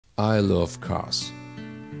I love cars,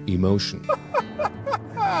 emotion,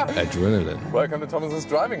 adrenaline. Welcome to Thomas's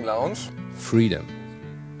Driving Lounge. Freedom.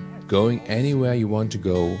 Going anywhere you want to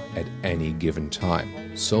go at any given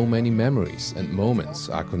time. So many memories and moments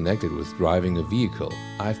are connected with driving a vehicle.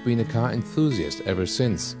 I've been a car enthusiast ever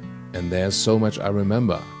since, and there's so much I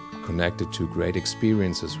remember, connected to great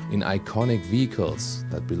experiences in iconic vehicles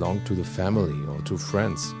that belong to the family or to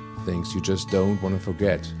friends. Things you just don't want to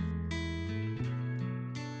forget.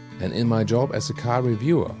 And in my job as a car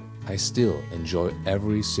reviewer, I still enjoy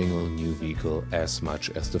every single new vehicle as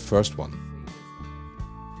much as the first one.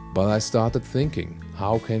 But I started thinking,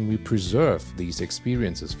 how can we preserve these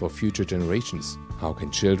experiences for future generations? How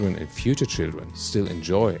can children and future children still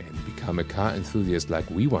enjoy and become a car enthusiast like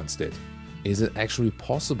we once did? Is it actually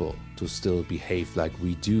possible to still behave like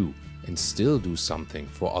we do and still do something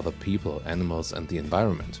for other people, animals and the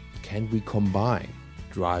environment? Can we combine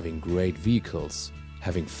driving great vehicles,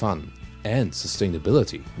 having fun and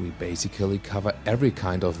sustainability? We basically cover every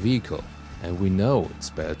kind of vehicle, and we know it's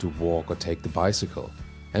better to walk or take the bicycle.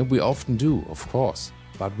 And we often do, of course,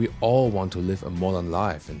 but we all want to live a modern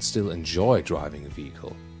life and still enjoy driving a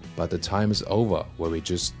vehicle. But the time is over where we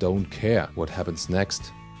just don't care what happens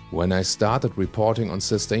next. When I started reporting on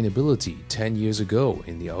sustainability 10 years ago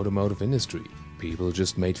in the automotive industry, people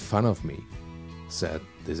just made fun of me. Said,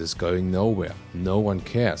 this is going nowhere, no one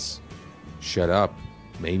cares. Shut up,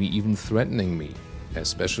 maybe even threatening me,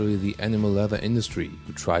 especially the animal leather industry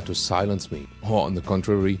who tried to silence me, or on the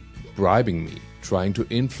contrary, bribing me, trying to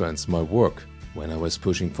influence my work when I was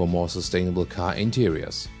pushing for more sustainable car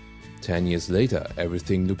interiors. 10 years later,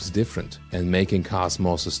 everything looks different, and making cars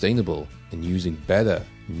more sustainable and using better,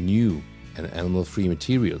 new and animal-free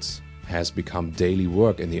materials has become daily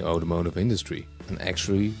work in the automotive industry. And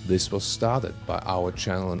actually, this was started by our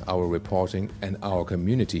channel and our reporting and our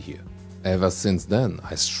community here. Ever since then,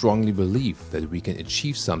 I strongly believe that we can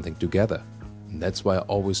achieve something together. And that's why I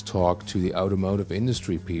always talk to the automotive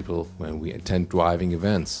industry people when we attend driving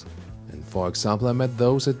events. And for example, I met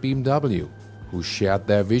those at BMW who shared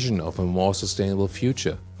their vision of a more sustainable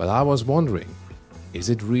future. But I was wondering, is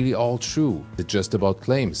it really all true? Is it just about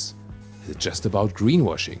claims? Is it just about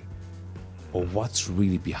greenwashing? Or what's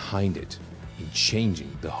really behind it in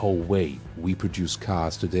changing the whole way we produce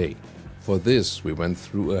cars today? For this, we went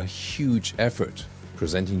through a huge effort,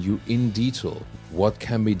 presenting you in detail what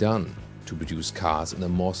can be done to produce cars in a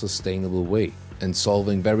more sustainable way and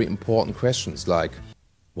solving very important questions like,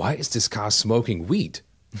 why is this car smoking weed?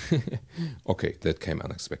 Okay, that came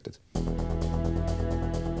unexpected.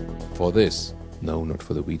 For this, no, not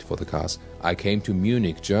for the weed, for the cars, I came to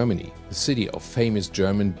Munich, Germany, the city of famous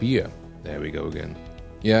German beer. There we go again.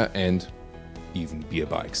 Yeah, and even beer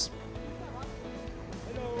bikes.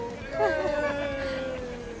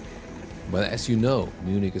 But as you know,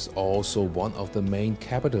 Munich is also one of the main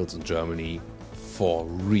capitals in Germany for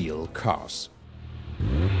real cars.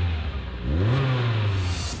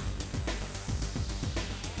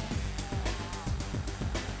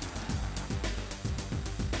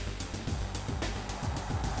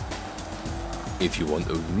 If you want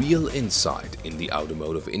a real insight in the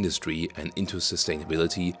automotive industry and into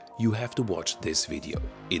sustainability, you have to watch this video.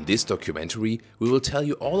 In this documentary, we will tell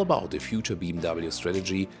you all about the future BMW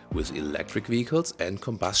strategy with electric vehicles and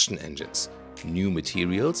combustion engines, new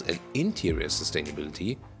materials and interior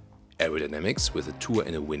sustainability, aerodynamics with a tour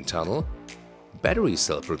in a wind tunnel, battery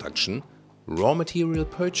cell production, raw material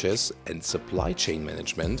purchase and supply chain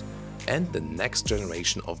management, and the next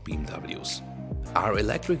generation of BMWs. Are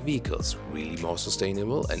electric vehicles really more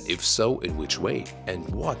sustainable, and if so, in which way? And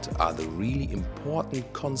what are the really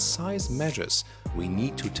important, concise measures we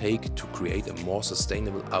need to take to create a more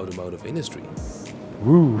sustainable automotive industry?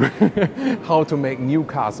 Woo! How to make new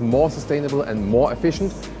cars more sustainable and more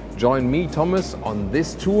efficient? Join me, Thomas, on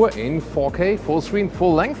this tour in 4K, full screen,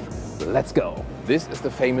 full length. Let's go! This is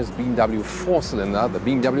the famous BMW 4-cylinder, the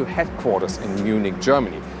BMW headquarters in Munich,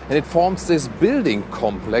 Germany. And it forms this building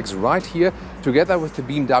complex right here, together with the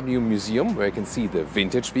BMW Museum, where you can see the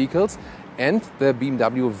vintage vehicles, and the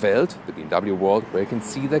BMW Welt, the BMW World, where you can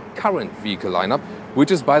see the current vehicle lineup,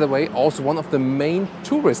 which is, by the way, also one of the main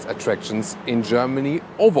tourist attractions in Germany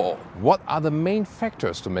overall. What are the main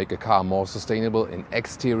factors to make a car more sustainable in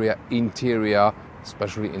exterior, interior,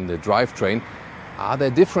 especially in the drivetrain? Are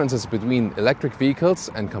there differences between electric vehicles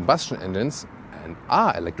and combustion engines? And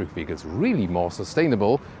are electric vehicles really more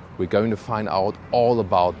sustainable? We're going to find out all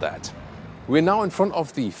about that. We're now in front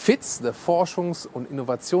of the FITZ, the Forschungs- und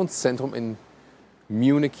Innovationszentrum in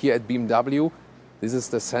Munich here at BMW. This is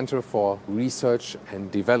the Center for Research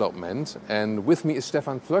and Development. And with me is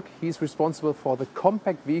Stefan Flöck. He's responsible for the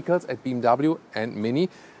compact vehicles at BMW and Mini.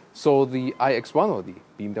 So the iX1 or the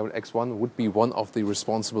BMW X1 would be one of the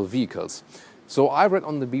responsible vehicles. So I read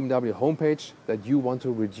on the BMW homepage that you want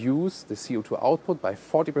to reduce the CO2 output by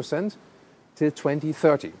 40% till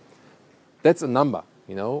 2030. That's a number,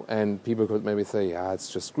 you know, and people could maybe say, yeah,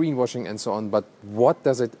 it's just greenwashing and so on, but what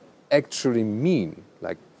does it actually mean,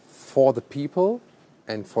 like for the people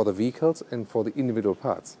and for the vehicles and for the individual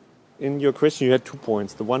parts? In your question, you had 2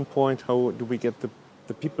 points. The one point, how do we get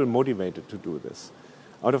the people motivated to do this?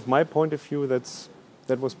 Out of my point of view,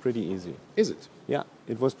 that was pretty easy. Is it? Yeah,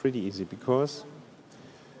 it was pretty easy because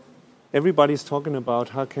everybody's talking about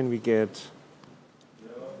how can we get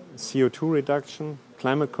CO2 reduction,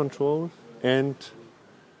 climate control, and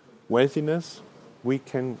wealthiness.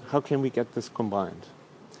 How can we get this combined?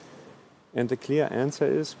 And the clear answer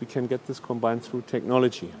is we can get this combined through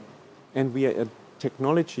technology. And we are a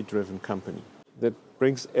technology-driven company that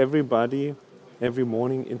brings everybody every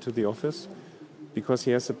morning into the office because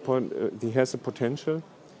he has a potential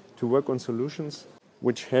to work on solutions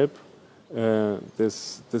which help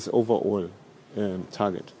this overall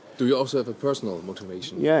target. Do you also have a personal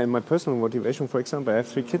motivation? Yeah, and my personal motivation, for example, I have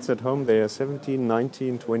 3 kids at home. They are 17,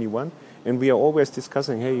 19, 21. And we are always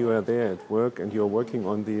discussing, hey, you are there at work and you're working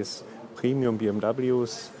on these premium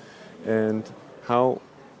BMWs. And how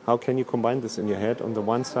can you combine this in your head? On the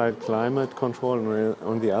one side, climate control, and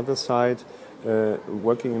on the other side,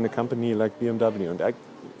 working in a company like BMW. And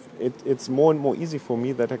it's more and more easy for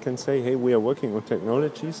me that I can say, hey, we are working on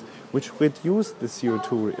technologies which reduce the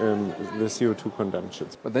CO2 consumption.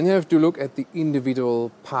 But then you have to look at the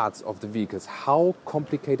individual parts of the vehicles. How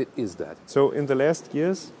complicated is that? So in the last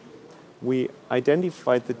years, we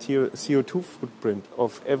identified the CO2 footprint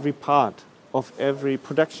of every part, of every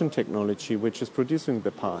production technology which is producing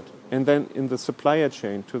the part. And then in the supplier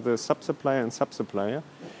chain to the sub-supplier and sub-supplier.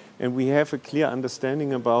 And we have a clear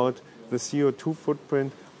understanding about the CO2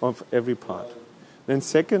 footprint of every part. Then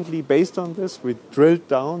secondly, based on this, we drilled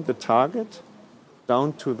down the target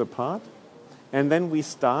down to the part. And then we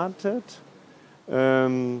started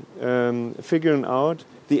figuring out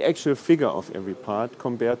the actual figure of every part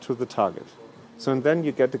compared to the target. So and then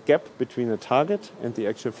you get a gap between the target and the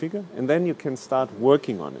actual figure, and then you can start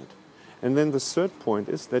working on it. And then the third point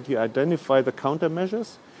is that you identify the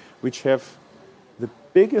countermeasures which have the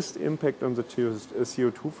biggest impact on the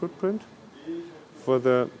CO2 footprint for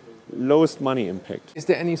the lowest money impact. Is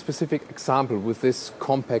there any specific example with this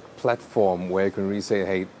compact platform where you can really say,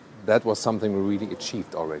 hey, that was something we really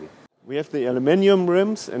achieved already? We have the aluminum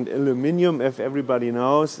rims, and aluminum, if everybody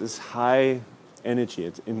knows, is high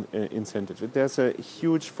energy incentive. There's a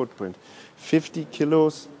huge footprint. 50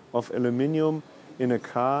 kilos of aluminum in a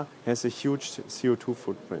car has a huge CO2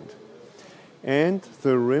 footprint. And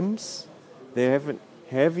the rims, they have a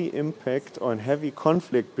heavy impact on heavy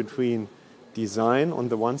conflict between design on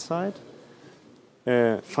the one side,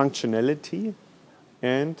 functionality,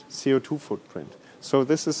 and CO2 footprint. So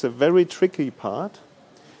this is a very tricky part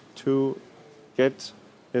to get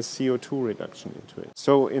a CO2 reduction into it.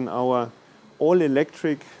 So in our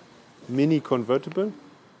all-electric mini convertible,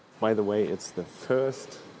 by the way, it's the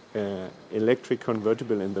first electric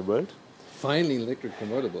convertible in the world. Finally, electric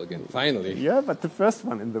convertible again. Finally. Yeah, but the first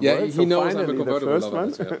one in the world. Yeah, he knows I'm a the convertible first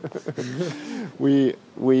lover. one.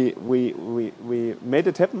 We made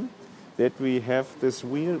it happen that we have this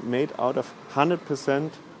wheel made out of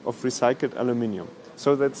 100% of recycled aluminium.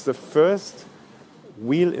 So that's the first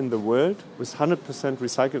wheel in the world with 100%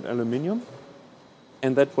 recycled aluminium,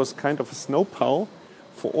 and that was kind of a snowplow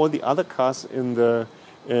for all the other cars in the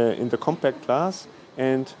compact class.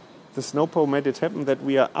 And the snowplow made it happen that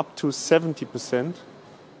we are up to 70%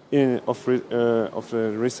 of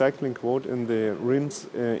the recycling quote in the rims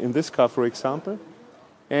in this car, for example.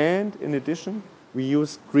 And in addition, we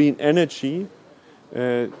use green energy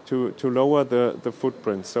to lower the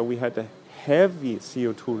footprint. So we had a heavy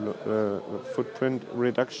CO2 footprint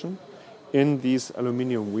reduction in these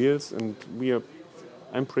aluminum wheels, and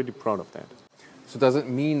I'm pretty proud of that. So does it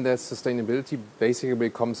mean that sustainability basically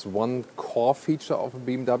becomes one core feature of a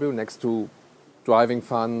BMW next to driving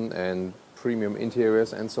fun and premium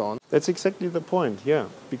interiors and so on? That's exactly the point, yeah.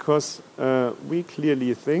 Because we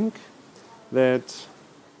clearly think that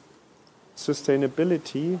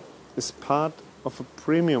sustainability is part of a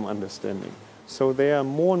premium understanding. So there are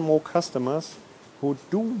more and more customers who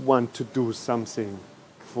do want to do something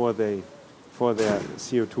for their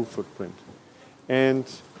CO2 footprint.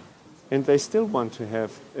 And they still want to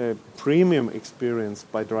have a premium experience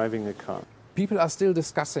by driving a car. People are still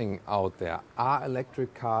discussing out there, are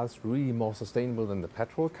electric cars really more sustainable than the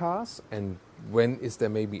petrol cars? And when is there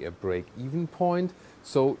maybe a break-even point?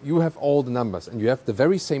 So you have all the numbers and you have the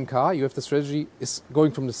very same car, you have the strategy is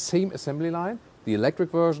going from the same assembly line, the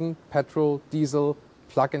electric version, petrol, diesel,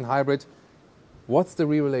 plug-in hybrid. What's the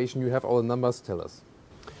real relation? You have all the numbers, tell us.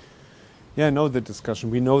 Yeah, I know the discussion.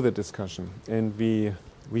 We know the discussion, and we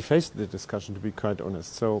faced the discussion, to be quite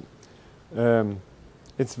honest. So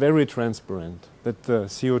it's very transparent that the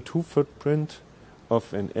CO2 footprint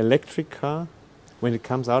of an electric car, when it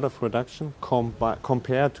comes out of production,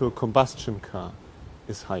 compared to a combustion car,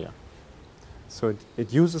 is higher. So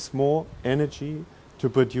it uses more energy to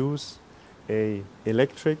produce an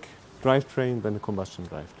electric drivetrain than a combustion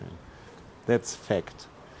drivetrain. That's fact.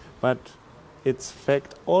 But it's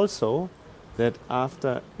fact also that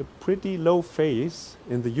after a pretty low phase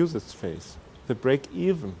in the usage phase, the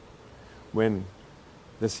break-even, when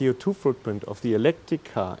the CO2 footprint of the electric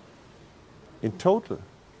car in total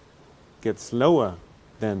gets lower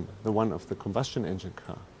than the one of the combustion engine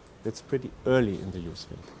car, it's pretty early in the use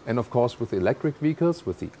phase. And of course, with the electric vehicles,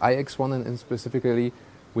 with the iX1 and specifically,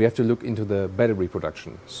 we have to look into the battery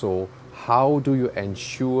production. So how do you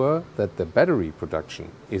ensure that the battery production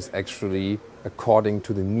is actually according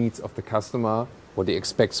to the needs of the customer, what he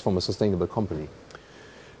expects from a sustainable company?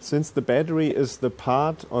 Since the battery is the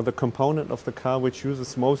part or the component of the car which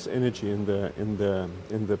uses most energy in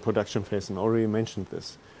the production phase, and already mentioned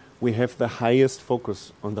this, we have the highest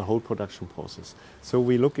focus on the whole production process. So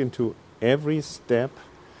we look into every step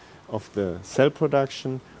of the cell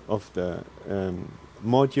production, of the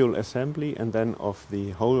module assembly, and then of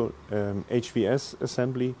the whole HVS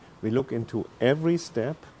assembly. We look into every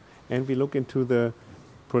step, and we look into the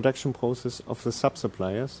production process of the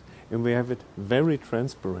sub-suppliers, and we have it very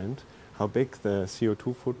transparent how big the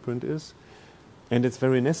CO2 footprint is. And it's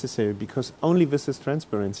very necessary, because only with this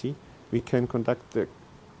transparency we can conduct the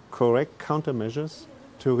correct countermeasures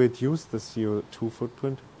to reduce the CO2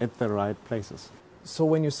 footprint at the right places. So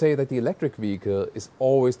when you say that the electric vehicle is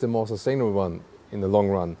always the more sustainable one in the long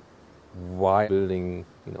run, why building,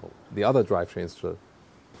 the other drivetrains still?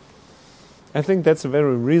 I think that's a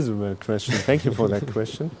very reasonable question. Thank you for that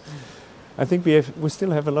question. I think we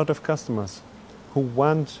still have a lot of customers who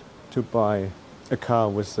want to buy a car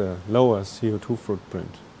with a lower CO2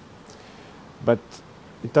 footprint, but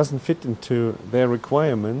it doesn't fit into their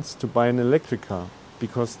requirements to buy an electric car,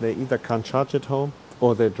 because they either can't charge at home,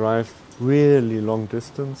 or they drive really long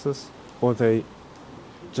distances, or they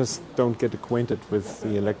just don't get acquainted with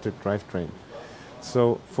the electric drivetrain.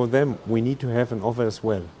 So for them, we need to have an offer as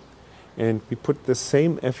well. And we put the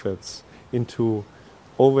same efforts into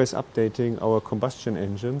always updating our combustion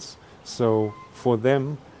engines. So for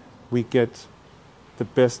them, we get the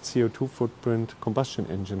best CO2 footprint combustion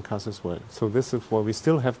engine cars as well. So this is why we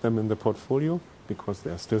still have them in the portfolio, because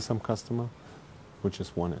there are still some customers who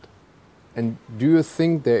just want it. And do you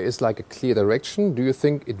think there is like a clear direction? Do you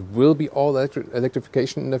think it will be all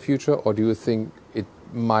electrification in the future, or do you think it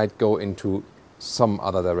might go into some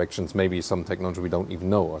other directions, maybe some technology we don't even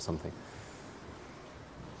know or something?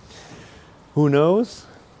 Who knows?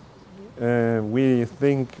 We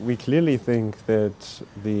clearly think that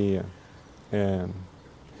the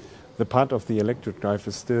part of the electric drive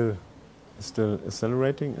is still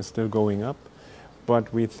accelerating, is still going up,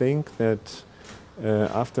 but we think that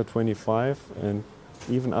after 25 and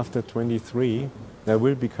even after 23, there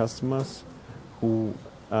will be customers who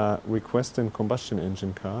are requesting combustion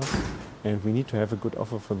engine cars, and we need to have a good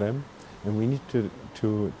offer for them, and we need to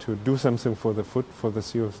do something for the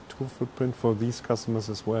CO2 footprint for these customers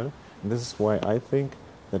as well. And this is why I think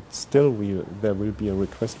that still there will be a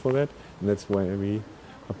request for that, and that's why we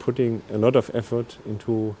are putting a lot of effort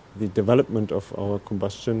into the development of our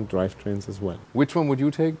combustion drivetrains as well. Which one would you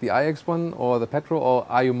take, the iX1 or the petrol, or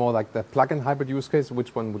are you more like the plug-in hybrid use case?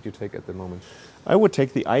 Which one would you take at the moment? I would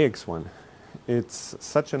take the iX1. It's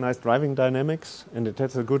such a nice driving dynamics, and it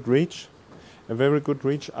has a good reach, a very good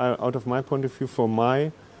reach out of my point of view for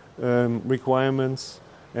my requirements.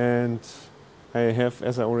 And I have,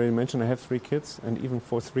 as I already mentioned, I have 3 kids, and even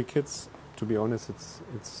for 3 kids, to be honest,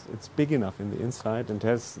 it's big enough in the inside, and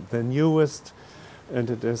has the newest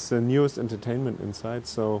entertainment inside.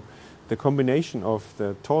 So the combination of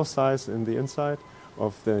the tall size in the inside,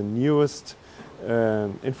 of the newest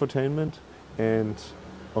infotainment, and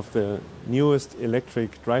of the newest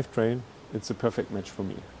electric drivetrain, it's a perfect match for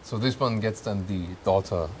me. So this one gets then the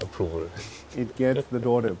daughter approval. It gets the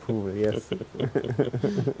daughter approval, yes.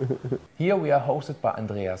 Here we are hosted by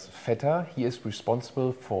Andreas Vetter. He is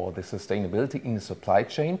responsible for the sustainability in the supply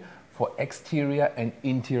chain for exterior and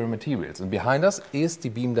interior materials. And behind us is the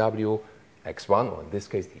BMW X1, or in this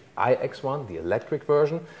case the iX1, the electric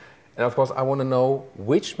version. And of course, I want to know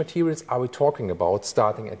which materials are we talking about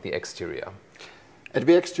starting at the exterior? At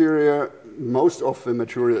the exterior, most of the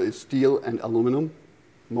material is steel and aluminum.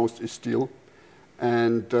 Most is steel.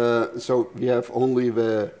 And so we have only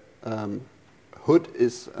the hood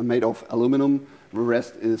is made of aluminum, the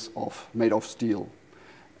rest is made of steel.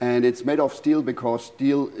 And it's made of steel because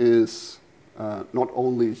steel is not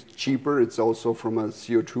only cheaper, it's also from a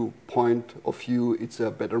CO2 point of view, it's a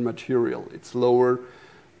better material. It's lower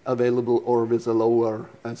available, or with a lower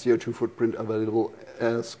CO2 footprint available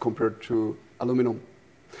as compared to aluminum.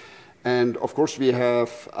 And of course we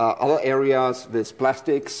have other areas with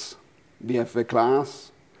plastics, we have the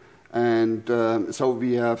glass, and so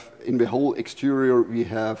we have in the whole exterior we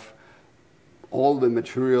have all the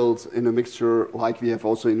materials in a mixture like we have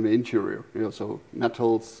also in the interior, so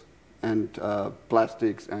metals and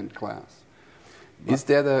plastics and glass. Is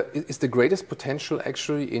the greatest potential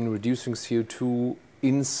actually in reducing CO2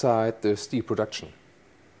 inside the steel production?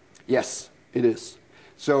 Yes, it is.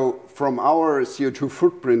 So from our CO2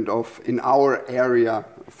 footprint in our area,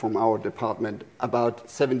 from our department, about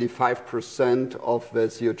 75% of the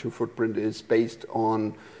CO2 footprint is based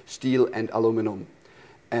on steel and aluminum.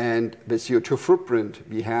 And the CO2 footprint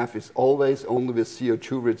we have is always only the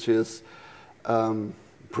CO2 which is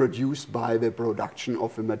produced by the production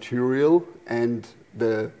of the material and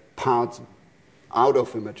the parts out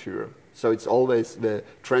of the material. So it's always the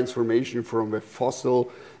transformation from the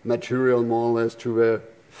fossil material more or less to the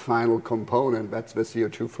final component. That's the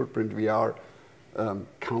CO2 footprint we are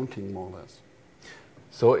counting more or less.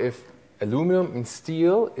 So if aluminum and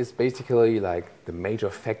steel is basically like the major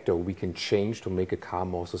factor we can change to make a car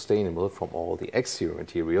more sustainable from all the exterior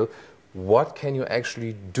material, what can you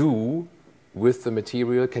actually do with the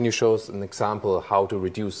material? Can you show us an example how to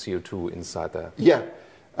reduce CO2 inside there? Yeah.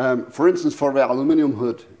 For instance, for the aluminum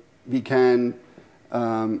hood, we can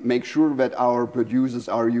make sure that our producers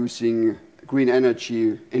are using green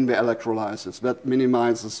energy in the electrolysis. That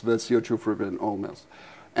minimizes the CO2 footprint almost.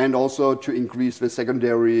 And also to increase the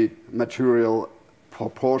secondary material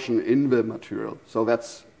proportion in the material. So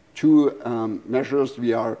that's two measures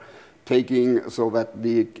we are taking so that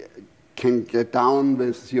we can get down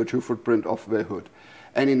the CO2 footprint of the hood.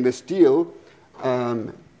 And in the steel,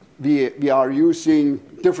 we are using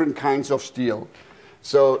different kinds of steel.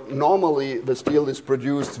 So normally the steel is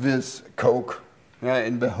produced with coke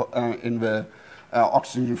in the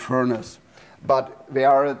oxygen furnace. But there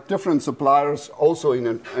are different suppliers also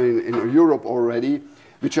in Europe already,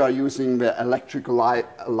 which are using the electric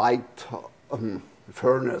light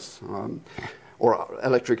furnace or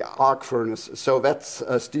electric arc furnace. So that's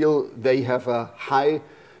steel. They have a high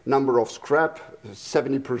number of scrap,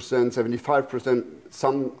 70%, 75%,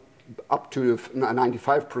 some up to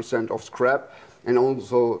 95% of scrap, and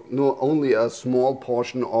also not only a small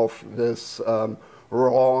portion of this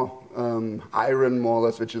raw iron, more or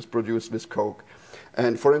less, which is produced with coke.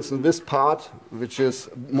 And for instance, this part, which is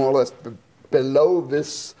more or less below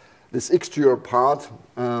this exterior part,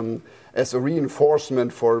 as a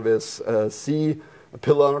reinforcement for this C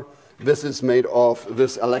pillar, this is made of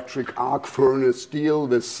this electric arc furnace steel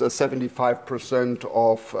with 75%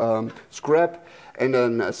 of scrap and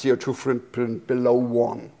then a CO2 footprint below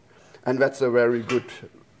 1. And that's a very good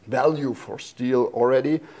value for steel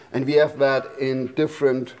already. And we have that in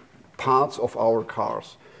different parts of our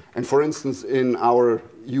cars. And for instance, in our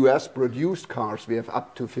US produced cars, we have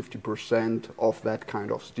up to 50% of that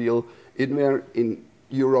kind of steel in there. In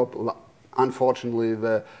Europe, unfortunately,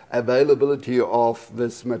 the availability of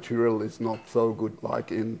this material is not so good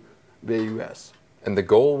like in the US. And the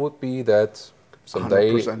goal would be that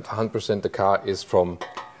someday 100% the car is from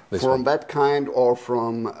this one. That kind, or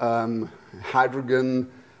from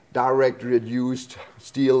hydrogen direct reduced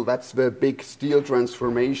steel. That's the big steel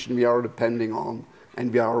transformation we are depending on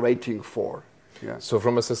and we are waiting for. Yeah. So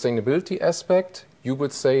from a sustainability aspect, you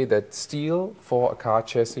would say that steel for a car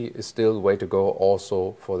chassis is still the way to go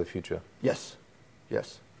also for the future? Yes,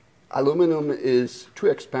 yes. Aluminum is too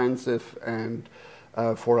expensive and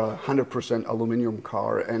for a 100% aluminum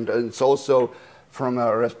car, and it's also from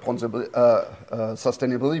a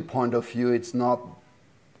sustainability point of view, it's not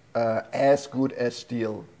as good as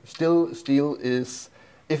steel. Still, steel is,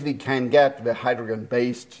 if we can get the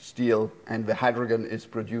hydrogen-based steel, and the hydrogen is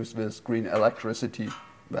produced with green electricity,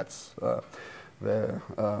 that's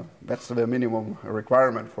the minimum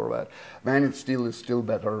requirement for that. Then steel is still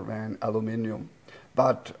better than aluminum.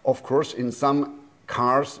 But of course, in some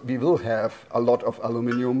cars, we will have a lot of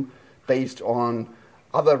aluminum based on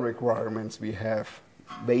other requirements we have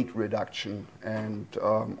weight reduction and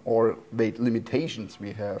or weight limitations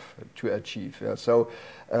we have to achieve. Yeah. So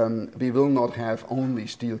we will not have only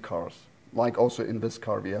steel cars. Like also in this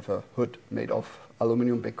car, we have a hood made of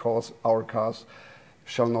aluminum because our cars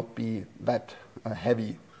shall not be that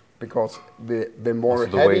heavy. Because the more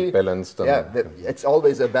also heavy, the weight balanced. It's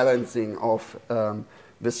always a balancing of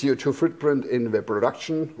the CO2 footprint in the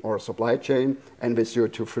production or supply chain and the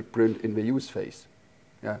CO2 footprint in the use phase.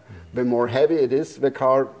 Yeah. Mm-hmm. The more heavy it is, the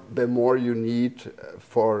car, the more you need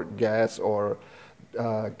for gas or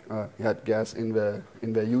gas in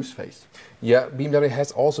the use phase. Yeah, BMW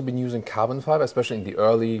has also been using carbon fiber, especially in the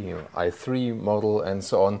early i3 model and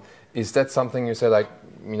so on. Is that something you say, like,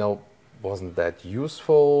 wasn't that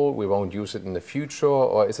useful, we won't use it in the future,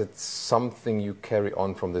 or is it something you carry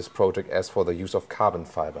on from this project as for the use of carbon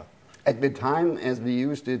fiber? At the time, as we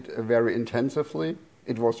used it very intensively,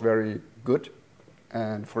 it was very good.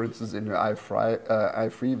 And for instance, in the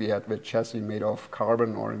i3, we had the chassis made of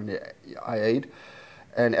carbon, or in the i8.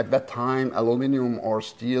 And at that time, aluminum or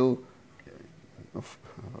steel,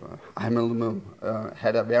 aluminum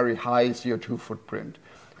had a very high CO2 footprint.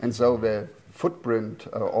 And so the footprint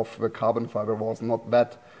of the carbon fiber was not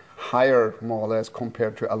that higher, more or less,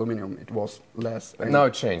 compared to aluminum. It was less. But now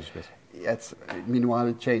it changed. Yes, meanwhile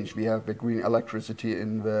it changed. We have the green electricity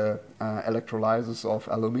in the electrolysis of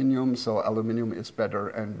aluminum, so aluminum is better.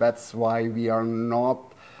 And that's why we are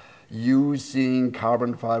not using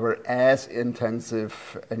carbon fiber as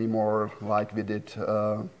intensive anymore like we did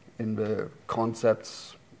in the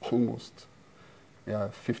concepts almost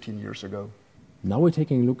 15 years ago. Now we're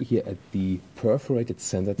taking a look here at the perforated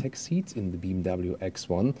center-tech seats in the BMW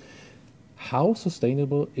X1. How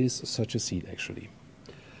sustainable is such a seat actually?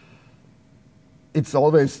 It's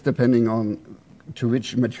always depending on to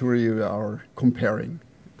which material you are comparing.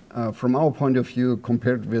 From our point of view,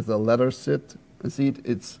 compared with a leather seat,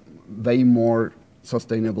 it's way more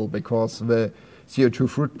sustainable because the CO2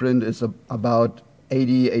 footprint is about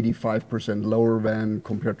 80–85% lower than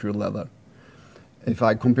compared to leather. If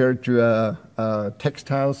I compare it to a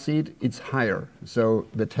textile seat, it's higher. So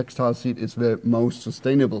the textile seat is the most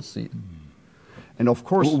sustainable seat. And of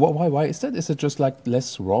course... Why is that? Is it just like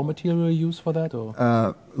less raw material use for that? Or?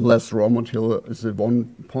 Less raw material is the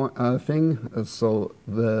one thing. So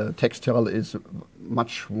the textile is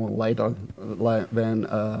much more lighter than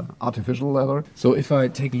artificial leather. So if I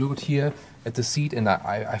take a look here at the seat and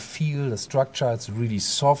I feel the structure, it's really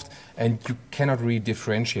soft and you cannot really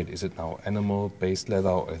differentiate. Is it now animal-based leather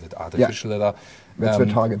or is it artificial leather? That's the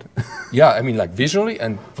target. Yeah, I mean, like visually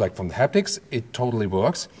and like from the haptics, it totally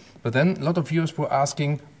works. But then a lot of viewers were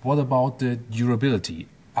asking, what about the durability?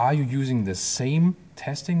 Are you using the same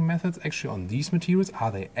testing methods actually on these materials?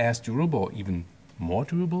 Are they as durable or even more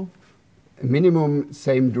durable? Minimum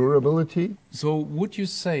same durability. So would you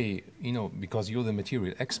say, because you're the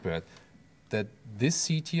material expert, that this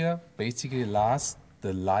seat here basically lasts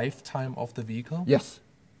the lifetime of the vehicle? Yes,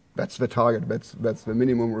 that's the target. That's the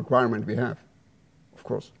minimum requirement we have, of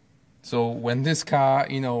course. So when this car,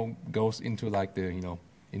 goes into like the,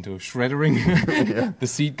 into shreddering, the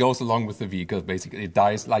seat goes along with the vehicle. Basically, it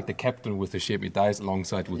dies like the captain with the ship. It dies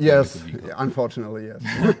alongside with the vehicle. Yes, unfortunately, yes.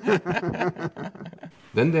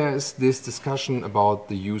 Then there is this discussion about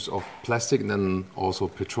the use of plastic and then also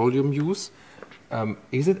petroleum use.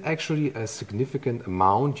 Is it actually a significant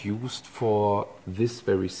amount used for this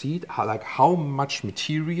very seat? How much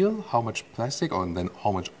material, how much plastic, and then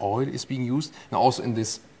how much oil is being used? And also in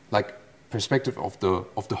this perspective of the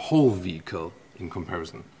whole vehicle in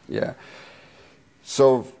comparison. Yeah.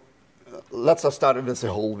 So let's start with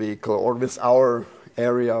the whole vehicle or with our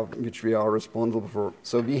area which we are responsible for.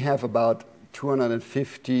 So we have about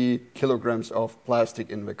 250 kilograms of plastic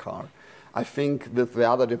in the car. I think with the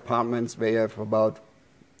other departments we have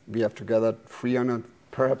together 300,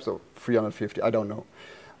 perhaps, or 350, I don't know.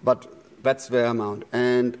 But that's the amount.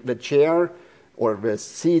 And the chair or the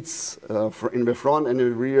seats in the front and the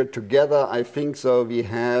rear together, I think so we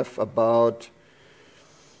have about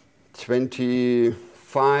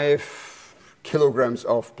 25 kilograms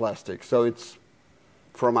of plastic. So it's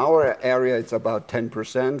from our area it's about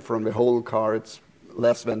 10%. From the whole car it's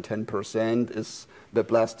less than 10% is the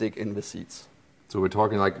plastic in the seats. So we're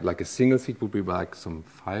talking like a single seat would be like some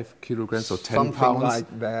 5 kilograms or 10 Something pounds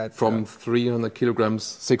like that, from 300 kilograms,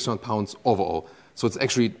 600 pounds overall. So it's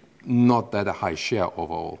actually not that a high share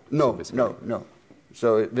overall. No.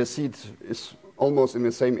 So the seat is almost in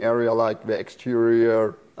the same area like the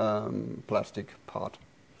exterior plastic part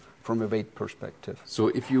from a weight perspective. So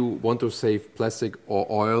if you want to save plastic or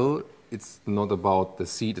oil, it's not about the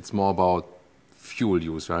seat, it's more about fuel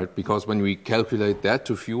use, right? Because when we calculate that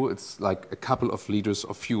to fuel, it's like a couple of liters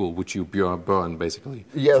of fuel which you burn basically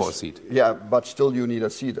for a seat. Yeah, but still you need a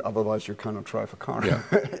seat, otherwise you cannot drive a car. Yeah.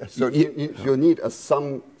 So you need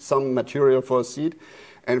some material for a seat,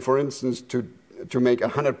 and for instance, to make a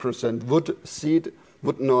 100% wood seat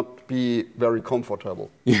would not be very comfortable.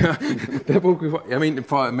 Yeah, that would be. I mean,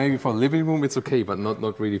 maybe for a living room it's okay, but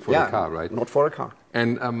not really for a car, right? Not for a car.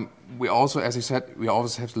 And we also, as you said, we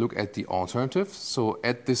always have to look at the alternatives. So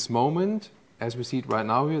at this moment, as we see it right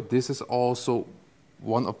now here, this is also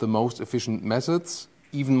one of the most efficient methods.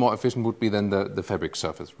 Even more efficient would be than the fabric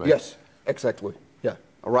surface, right? Yes, exactly. Yeah.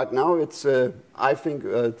 Right now, it's I think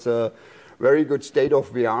it's a very good state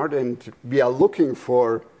of the art, and we are looking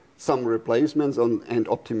for some replacements and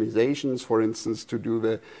optimizations, for instance, to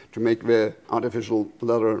make the artificial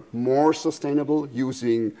leather more sustainable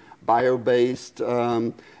using bio-based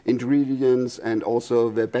ingredients, and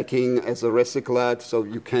also the backing as a recyclate, so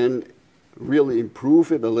you can really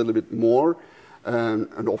improve it a little bit more.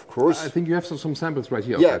 And of course, I think you have some samples right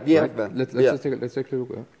here. Yeah, of that, we right? have them. Let's take a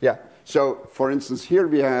look. Yeah. So, for instance, here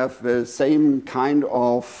we have the same kind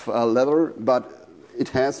of leather, but it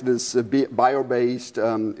has this bio-based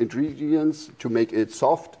ingredients to make it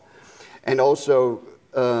soft, and also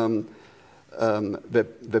the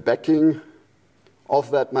backing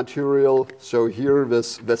of that material. So here,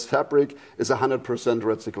 this fabric is 100%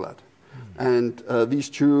 recyclate, and these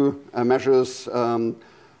two measures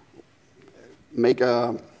make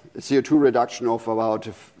a CO2 reduction of about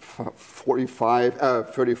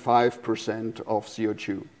 35% of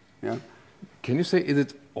CO2. Yeah. Can you say, is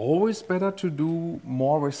it always better to do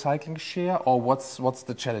more recycling share, or what's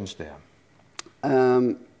the challenge there?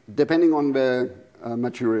 Depending on the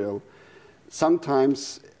material.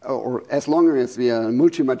 Sometimes, or as long as we are a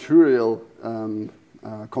multi-material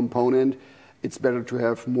component, it's better to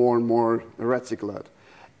have more and more recyclate.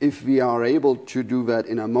 If we are able to do that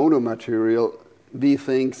in a mono-material, we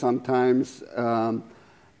think sometimes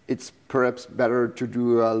it's perhaps better to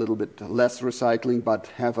do a little bit less recycling, but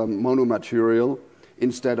have a mono-material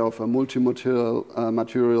instead of a multi-material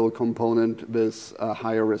material component with a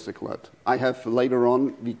higher recyclate. I have later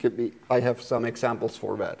on, I have some examples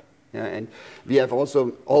for that. Yeah, and we have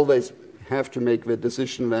also always have to make the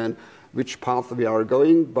decision then which path we are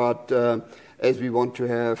going, but as we want to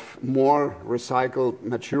have more recycled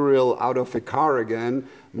material out of the car again,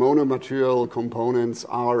 mono-material components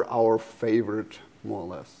are our favorite, more or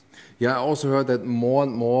less. Yeah, I also heard that more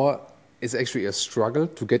and more is actually a struggle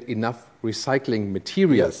to get enough recycling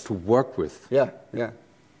materials to work with. Yeah,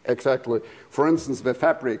 exactly. For instance, the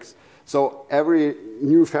fabrics. So every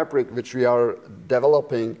new fabric which we are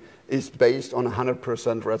developing is based on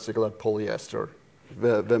 100% recycled polyester.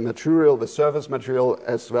 The material, the surface material,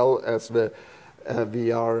 as well as the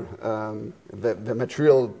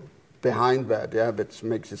material behind that, which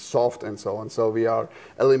makes it soft and so on. So we are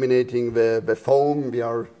eliminating the foam. We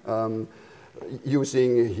are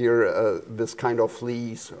using here this kind of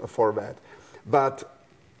fleece for that. But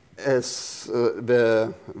as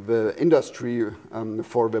the industry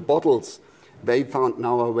for the bottles, they found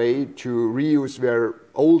now a way to reuse their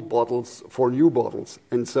old bottles for new bottles.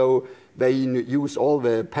 And so they use all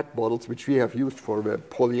the PET bottles, which we have used for the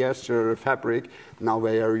polyester fabric. Now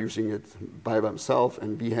they are using it by themselves,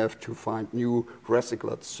 and we have to find new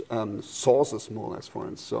recycled sources, more or less, for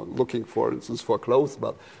instance. So looking, for instance, for clothes,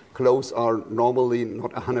 but clothes are normally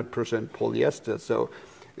not 100% polyester. So,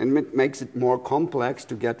 and it makes it more complex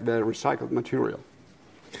to get the recycled material.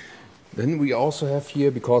 Then we also have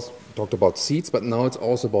here, because we talked about seats, but now it's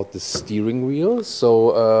also about the steering wheel.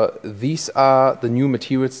 So these are the new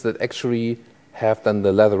materials that actually have done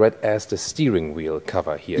the leatherette as the steering wheel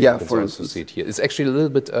cover here. Yeah, you can for also see it here. It's actually a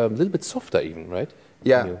little bit softer even, right?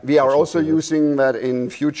 Yeah, we are also using that in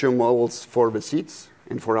future models for the seats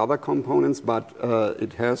and for other components, but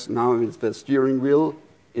it has now the steering wheel.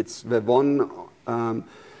 It's the one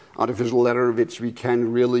artificial leather which we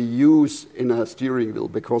can really use in a steering wheel,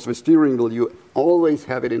 because with steering wheel you always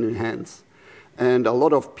have it in your hands, and a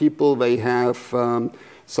lot of people, they have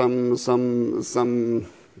some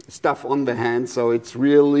stuff on the hand, so it's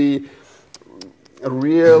really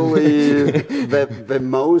the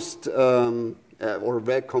most or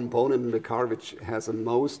the component in the car which has the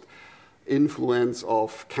most influence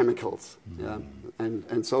of chemicals. Yeah.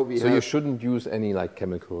 And so we have... So you shouldn't use any like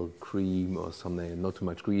chemical cream or something, not too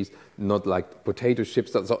much grease, not like potato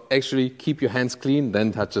chips. So actually keep your hands clean,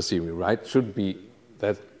 then touch the steering wheel, right? Shouldn't be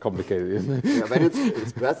that complicated, isn't it? Yeah, but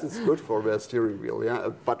it's good for the steering wheel,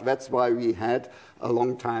 yeah. But that's why we had a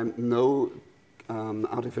long time no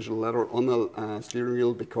artificial leather on the steering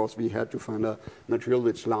wheel because we had to find a material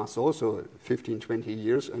which lasts also 15, 20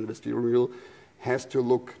 years, and the steering wheel has to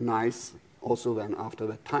look nice also then after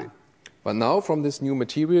that time. But now from this new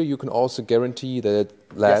material, you can also guarantee that it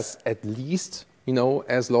lasts at least, you know,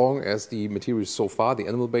 as long as the material is so far, the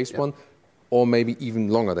animal-based one, or maybe even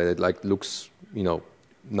longer, that it like looks, you know,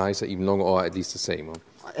 nicer, even longer, or at least the same.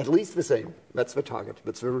 Huh? At least the same. That's the target.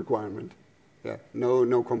 That's the requirement. Yeah,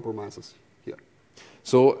 no compromises here.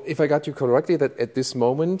 So if I got you correctly, that at this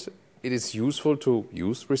moment it is useful to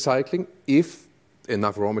use recycling if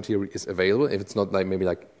enough raw material is available, if it's not like maybe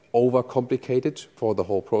like overcomplicated for the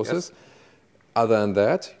whole process. Yes. Other than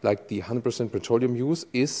that, like the 100% petroleum use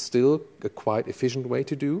is still a quite efficient way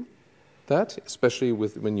to do that, especially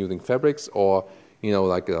when using fabrics, or you know,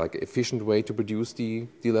 like efficient way to produce the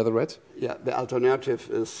leatherette. Yeah, the alternative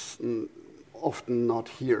is often not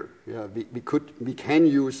here. Yeah, we can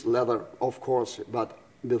use leather, of course, but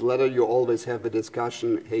with leather you always have the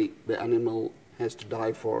discussion, hey, the animal has to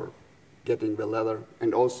die for getting the leather,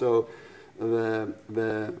 and also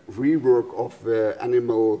the rework of the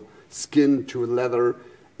animal skin to leather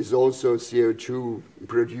is also CO2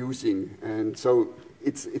 producing, and so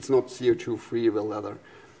it's not CO2 free, the leather.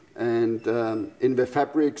 And in the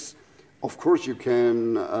fabrics, of course, you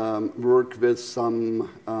can work with some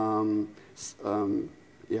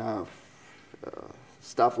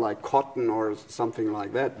stuff like cotton or something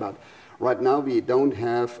like that. But right now, we don't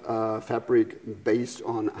have fabric based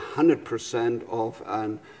on 100% of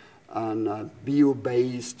an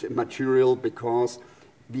bio-based material, because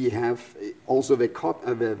we have also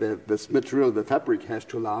this material, the fabric, has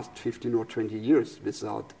to last 15 or 20 years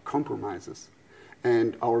without compromises.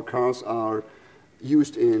 And our cars are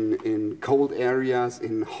used in cold areas,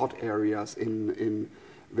 in hot areas, in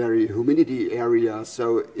very humidity areas.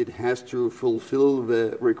 So it has to fulfill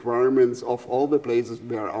the requirements of all the places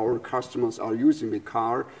where our customers are using the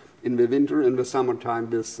car in the winter, in the summertime,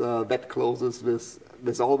 with wet clothes,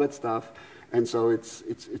 with all that stuff. And so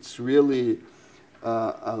it's really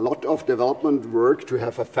a lot of development work to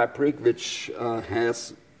have a fabric which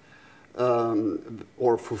has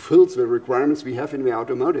or fulfills the requirements we have in the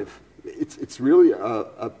automotive. It's really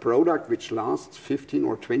a product which lasts 15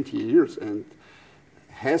 or 20 years and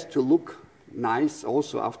has to look nice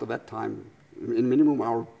also after that time, in minimum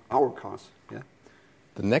our cars. Yeah.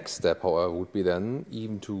 The next step, however, would be then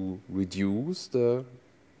even to reduce the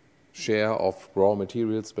share of raw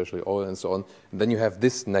materials, especially oil and so on. And then you have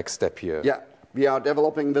this next step here. Yeah, we are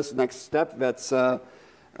developing this next step. That's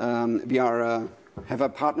we have a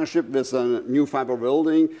partnership with a new fiber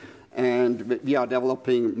welding, and we are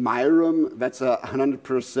developing Myrum. That's a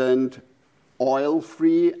 100%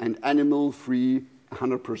 oil-free and animal-free,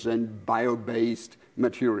 100% bio-based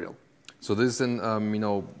material. So this is an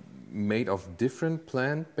made of different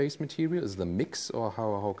plant-based material. Is it a mix, or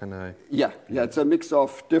how can I? Yeah, it's a mix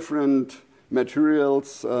of different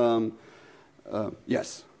materials.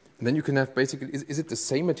 Yes. And then you can have basically, is it the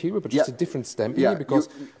same material, but just a different stamping? Yeah, because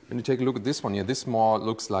when you take a look at this one here, this more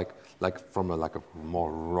looks like from a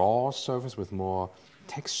more raw surface with more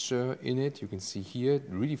texture in it. You can see here, it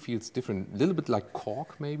really feels different, a little bit like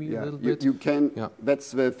cork maybe, a little bit. You can,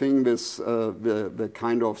 that's the thing with the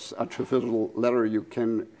kind of artificial leather, you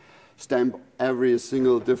can stamp every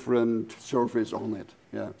single different surface on it.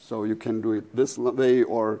 Yeah, so you can do it this way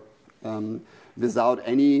or without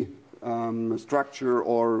any structure,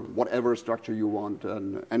 or whatever structure you want,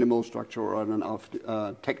 an animal structure or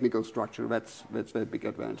an technical structure. That's the big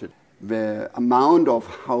advantage. The amount of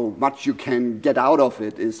how much you can get out of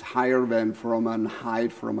it is higher than from a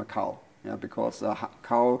hide from a cow. Yeah, because a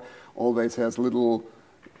cow always has little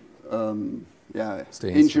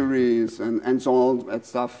injuries and so on, and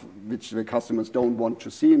stuff which the customers don't want to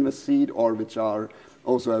see in the seat, or which are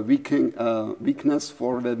also a weakness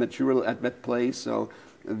for the material at that place. So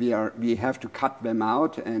we have to cut them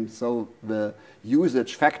out, and so the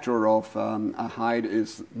usage factor of a hide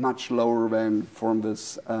is much lower than from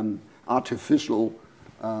this artificial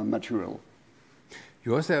material.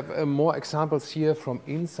 You also have more examples here from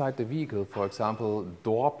inside the vehicle, for example,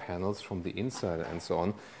 door panels from the inside and so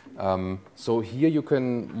on. So here you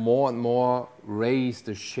can more and more raise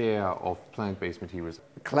the share of plant-based materials.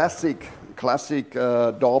 Classic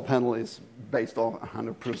door panel is based on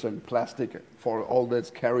 100% plastic for all these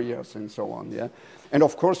carriers and so on. Yeah, and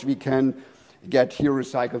of course we can get here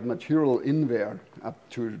recycled material in there, up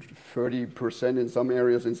to 30% in some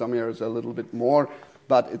areas a little bit more,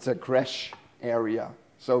 but it's a crash area.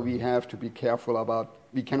 So we have to be careful about,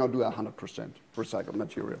 we cannot do 100% recycled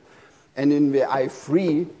material. And in the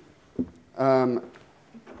i3,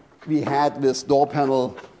 we had this door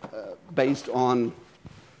panel based on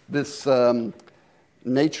this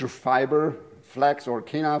nature fiber, flax or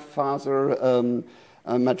Kena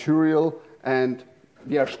material, and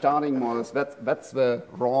we are starting more or less. That's the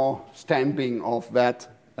raw stamping of that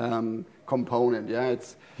component. Yeah,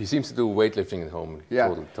 he seems to do weightlifting at home. Yeah,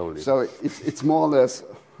 totally. So it's more or less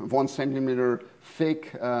 1 centimeter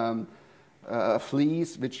thick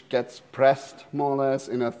fleece, which gets pressed more or less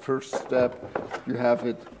in a first step. You have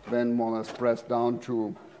it then more or less pressed down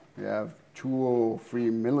to 2 or 3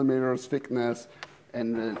 millimeters thickness,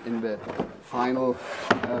 and in the final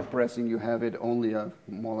pressing you have it only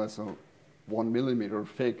more or less 1 millimeter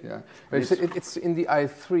thick. Yeah, it's in the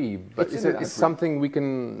i3, but is it something we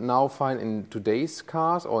can now find in today's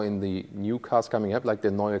cars or in the new cars coming up, like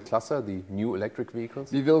the Neue Klasse, the new electric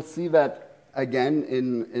vehicles? We will see that again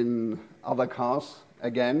in other cars.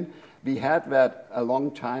 Again, we had that a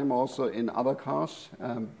long time also in other cars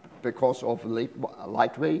because of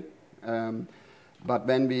lightweight. But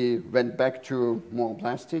then we went back to more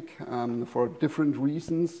plastic for different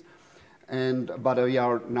reasons. But we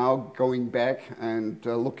are now going back and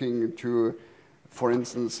looking to, for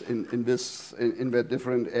instance, in the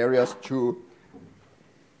different areas to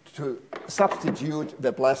substitute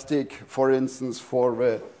the plastic, for instance,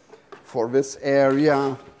 for this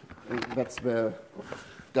area. That's the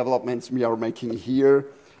developments we are making here,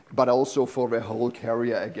 but also for the whole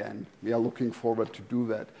carrier again. We are looking forward to do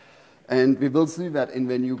that. And we will see that in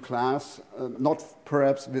the new class, not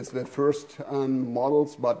perhaps with the first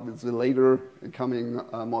models, but with the later coming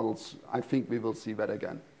models. I think we will see that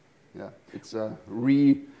again. Yeah, it's a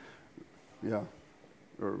rethinking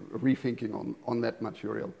on that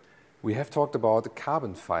material. We have talked about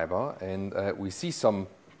carbon fiber, and we see some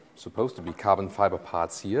supposed to be carbon fiber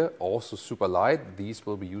parts here, also super light. These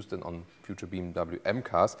will be used on future BMW M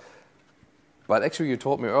cars. But actually, you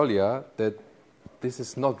told me earlier that this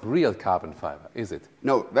is not real carbon fiber, is it?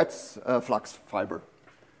 No, that's flax fiber.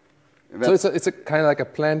 So it's a kind of like a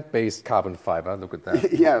plant-based carbon fiber. Look at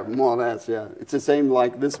that. Yeah, more or less. Yeah, it's the same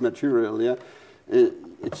like this material. Yeah,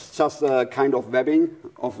 it's just a kind of webbing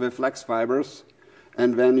of the flax fibers,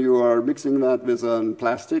 and when you are mixing that with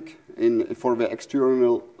plastic for the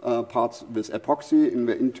external parts with epoxy, in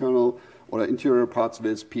the internal or interior parts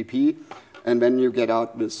with PP, and then you get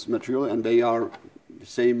out this material, and they are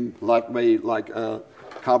same lightweight like a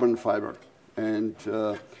carbon fiber. And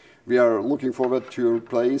we are looking forward to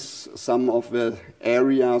replace some of the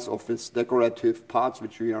areas of these decorative parts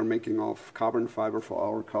which we are making of carbon fiber for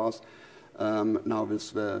our cars now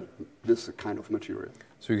with this kind of material.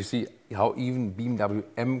 So you see how even BMW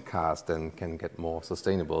M cars then can get more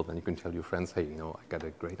sustainable. Then you can tell your friends, hey, I got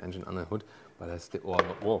a great engine under the hood, but I still,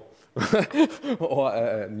 or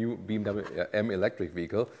a new BMW M electric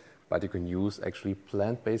vehicle, but you can use actually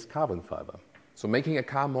plant-based carbon fiber. So making a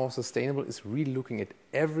car more sustainable is really looking at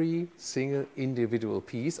every single individual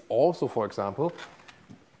piece. Also, for example,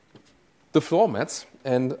 the floor mats.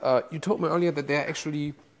 And you told me earlier that there are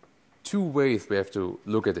actually 2 ways we have to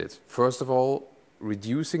look at it. First of all,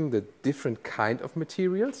 reducing the different kind of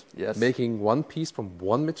materials, yes, making one piece from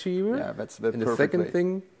one material. Yeah, that's the and the second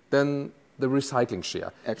thing, then the recycling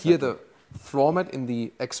share. Exactly. Here, the floor mat in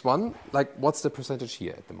the X1, like what's the percentage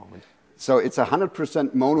here at the moment? So it's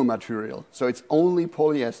 100% mono material. So it's only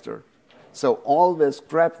polyester. So all the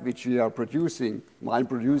scrap which we are producing while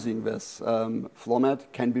producing this floor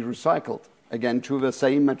mat can be recycled again to the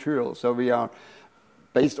same material. So we are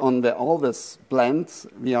based on all this blends,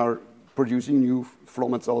 we are producing new floor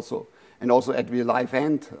mats also. And also at the life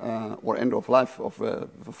end or end of life of the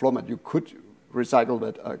floor mat, you could recycle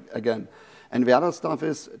that again. And the other stuff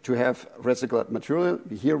is to have recycled material.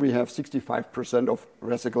 Here we have 65% of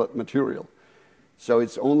recycled material. So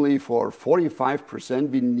it's only for 45%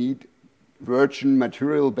 we need virgin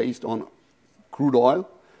material based on crude oil.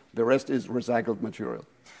 The rest is recycled material.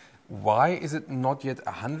 Why is it not yet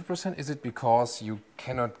 100%? Is it because you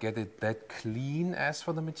cannot get it that clean as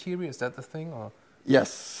for the material? Is that the thing? Or?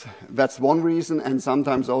 Yes, that's one reason, and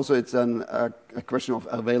sometimes also it's a question of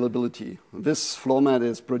availability. This floor mat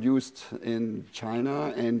is produced in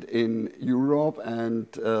China and in Europe, and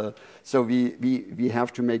so we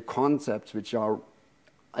have to make concepts which are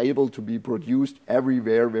able to be produced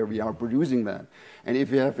everywhere where we are producing that. And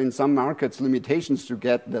if we have in some markets limitations to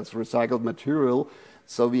get this recycled material,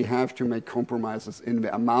 so we have to make compromises in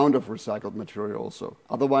the amount of recycled material also.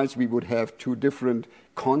 Otherwise, we would have 2 different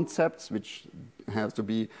concepts which have to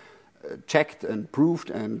be checked and proved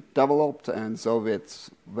and developed. And so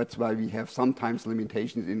that's why we have sometimes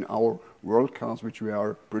limitations in our world cars which we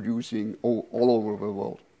are producing all over the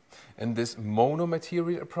world. And this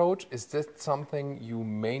mono-material approach, is that something you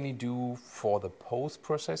mainly do for the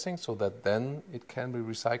post-processing so that then it can be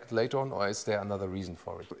recycled later on, or is there another reason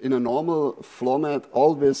for it? In a normal floor mat,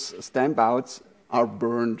 all these stamp outs are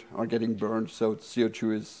burned, are getting burned, so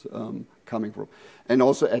CO2 is coming from. And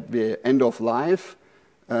also at the end of life,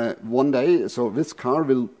 one day, so this car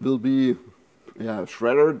will be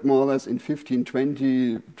shredded more or less in 15,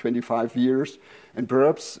 20, 25 years, and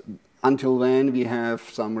perhaps until then we have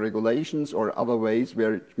some regulations or other ways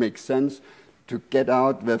where it makes sense to get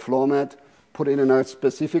out the floor mat, put it in a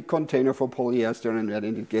specific container for polyester, and then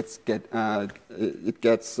it gets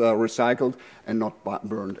recycled and not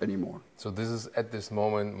burned anymore. So this is at this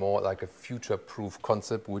moment more like a future-proof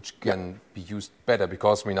concept which can be used better,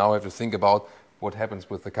 because we now have to think about what happens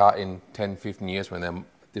with the car in 10, 15 years when there are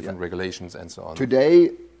different regulations and so on. Today,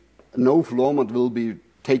 no floor mat will be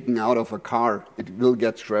taken out of a car. It will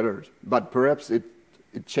get shredded, but perhaps it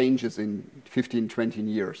changes in 15, 20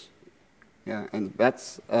 years. Yeah, and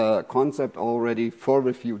that's a concept already for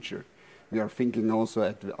the future. We are thinking also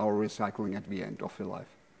at our recycling at the end of the life.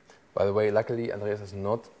 By the way, luckily Andreas is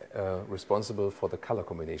not responsible for the color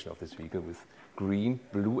combination of this vehicle with green,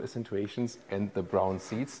 blue accentuations and the brown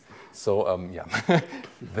seats. So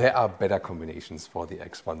there are better combinations for the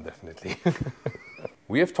X1 definitely.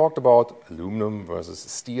 We have talked about aluminum versus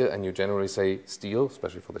steel, and you generally say steel,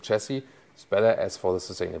 especially for the chassis, is better as for the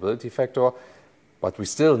sustainability factor. But we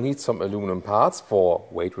still need some aluminum parts for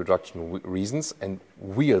weight reduction reasons, and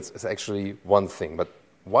wheels is actually one thing. But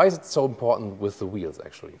why is it so important with the wheels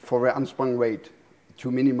actually? For the unsprung weight,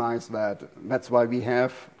 to minimize that. That's why we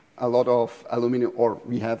have a lot of aluminum, or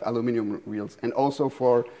we have aluminum wheels. And also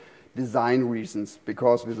for design reasons,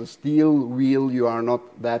 because with a steel wheel you are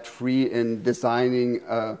not that free in designing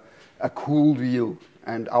a cool wheel,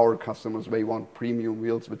 and our customers, they want premium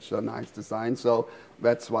wheels which are nice design, so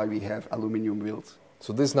that's why we have aluminum wheels.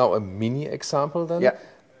 So this is now a mini example then? Yeah.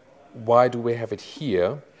 Why do we have it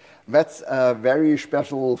here? That's a very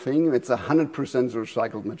special thing. It's 100%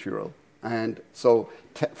 recycled material. And so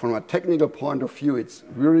from a technical point of view, it's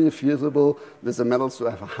really feasible with the metals to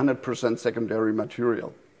have 100% secondary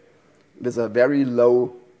material with a very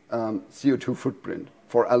low CO2 footprint.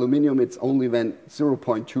 For aluminum, it's only then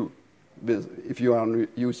 0.2 if you are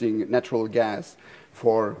using natural gas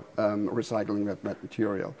for recycling that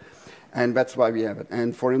material. And that's why we have it.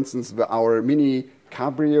 And for instance, our mini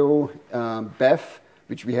Cabrio BEV,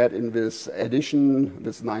 which we had in this edition,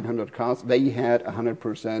 this 900 cars, they had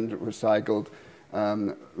 100% recycled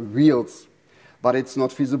wheels. But it's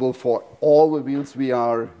not feasible for all the wheels we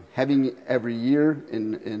are having every year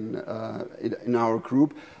in our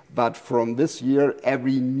group. But from this year,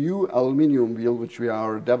 every new aluminum wheel which we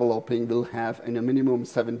are developing will have a minimum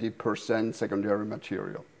 70% secondary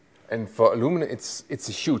material. And for aluminum, it's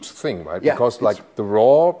a huge thing, right? Yeah, because like the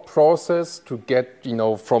raw process to get,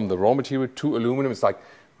 from the raw material to aluminum is like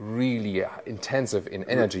really intensive in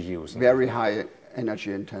energy use. Very high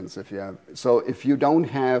energy intensive, yeah. So if you don't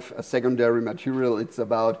have a secondary material, it's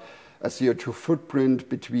about a CO2 footprint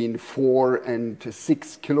between 4 and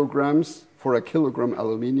 6 kilograms for a kilogram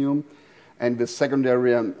aluminum. And with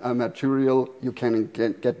secondary material, you can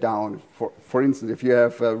get down. For instance, if you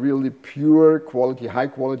have a really pure quality, high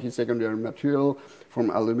quality secondary material from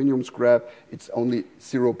aluminum scrap, it's only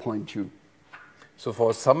 0.2. So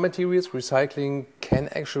for some materials, recycling can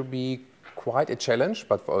actually be quite a challenge,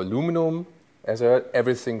 but for aluminum, as I heard,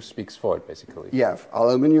 everything speaks for it, basically. Yeah,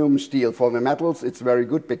 aluminum, steel. For the metals, it's very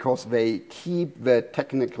good because they keep the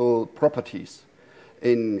technical properties.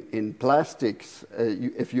 In plastics,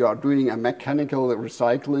 if you are doing a mechanical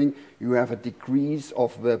recycling, you have a decrease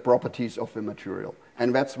of the properties of the material.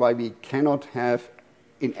 And that's why we cannot have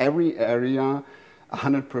in every area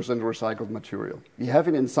 100% recycled material. We have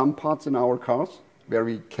it in some parts in our cars where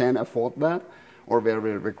we can afford that, or where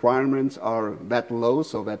the requirements are that low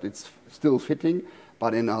so that it's still fitting.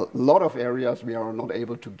 But in a lot of areas, we are not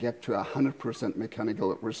able to get to 100%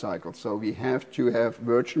 mechanical recycled. So we have to have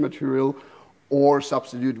virgin material or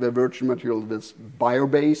substitute the virgin material with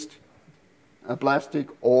bio-based plastic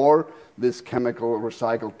or this chemical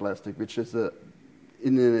recycled plastic, which is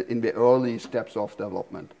in the early steps of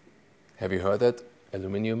development. Have you heard that?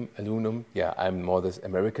 Aluminum. Yeah, I'm more this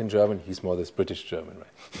American German, he's more this British German,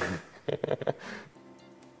 right?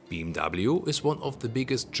 BMW is one of the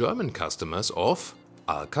biggest German customers of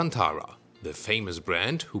Alcantara. The famous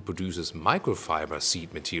brand, who produces microfiber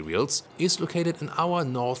seat materials, is located an hour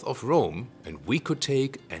north of Rome, and we could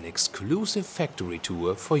take an exclusive factory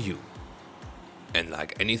tour for you. And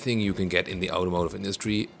like anything you can get in the automotive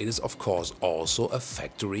industry, it is of course also a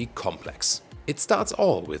factory complex. It starts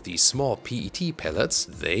all with these small PET pellets.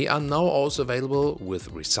 They are now also available with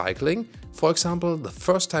recycling. For example, the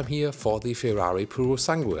first time here for the Ferrari Puro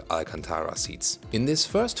Sangue Alcantara seats. In this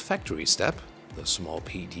first factory step, the small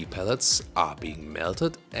PET pellets are being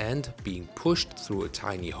melted and being pushed through a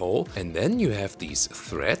tiny hole, and then you have these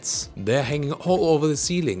threads. They're hanging all over the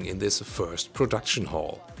ceiling in this first production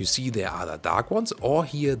hall. You see there are the dark ones or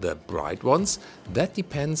here the bright ones. That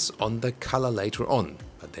depends on the color later on,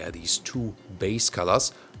 but there are these two base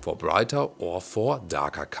colors for brighter or for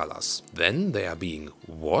darker colors. Then they are being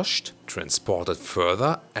washed, transported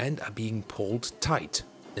further and are being pulled tight.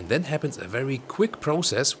 And then happens a very quick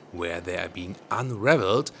process where they are being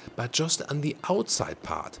unraveled, but just on the outside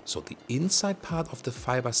part. So the inside part of the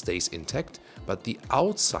fiber stays intact, but the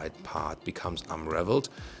outside part becomes unraveled.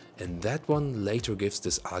 And that one later gives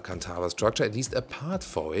this Alcantara structure, at least a part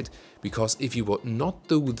for it, because if you would not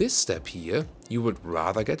do this step here, you would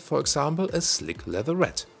rather get, for example, a slick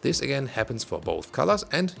leatherette. This again happens for both colors,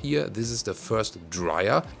 and here this is the first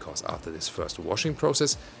dryer, because after this first washing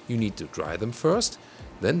process, you need to dry them first.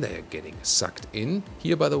 Then they are getting sucked in.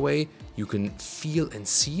 Here, by the way, you can feel and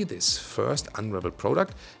see this first unraveled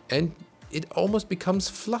product, and it almost becomes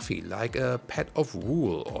fluffy, like a pad of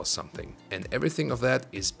wool or something. And everything of that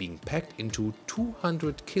is being packed into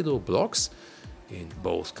 200 kilo blocks in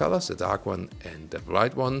both colors, the dark one and the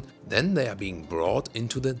bright one. Then they are being brought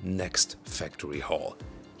into the next factory hall.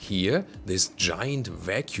 Here, this giant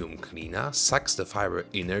vacuum cleaner sucks the fiber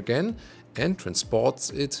in again and transports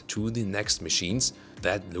it to the next machines.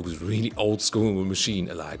 That looks really old school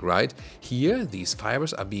machine-alike, right? Here, these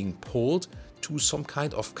fibers are being pulled to some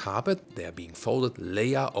kind of carpet. They are being folded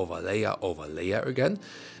layer over layer over layer again.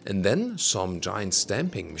 And then some giant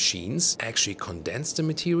stamping machines actually condense the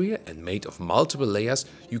material, and made of multiple layers,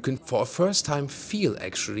 you can for a first time feel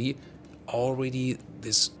actually already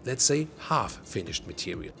this, let's say, half finished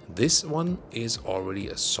material. This one is already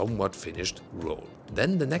a somewhat finished roll.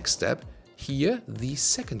 Then the next step, here the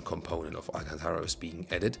second component of Alcantara is being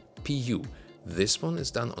added, PU. This one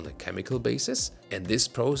is done on a chemical basis, and this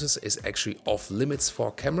process is actually off limits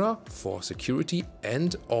for camera, for security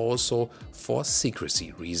and also for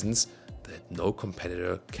secrecy reasons that no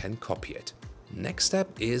competitor can copy it. Next step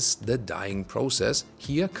is the dyeing process.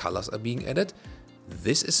 Here colors are being added.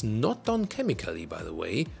 This is not done chemically, by the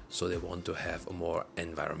way, so they want to have a more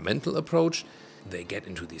environmental approach. They get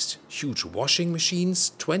into these huge washing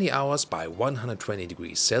machines, 20 hours by 120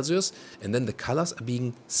 degrees Celsius, and then the colors are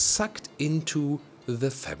being sucked into the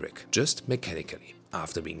fabric, just mechanically.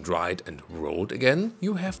 After being dried and rolled again,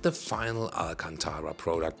 you have the final Alcantara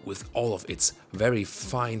product with all of its very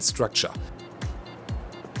fine structure.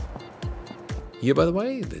 Here, by the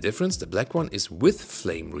way, the difference, the black one is with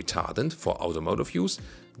flame retardant for automotive use,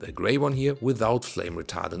 the gray one here without flame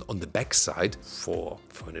retardant on the back side for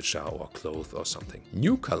furniture or clothes or something.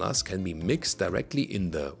 New colors can be mixed directly in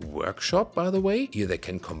the workshop, by the way. Here they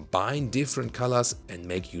can combine different colors and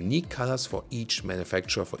make unique colors for each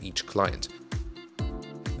manufacturer, for each client.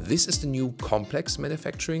 This is the new complex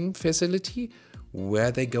manufacturing facility where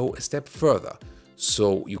they go a step further.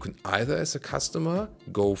 So you can either as a customer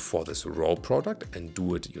go for this raw product and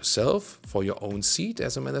do it yourself for your own seat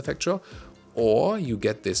as a manufacturer, or you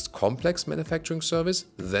get this complex manufacturing service,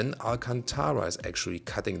 then Alcantara is actually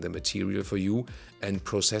cutting the material for you and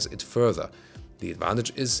process it further. The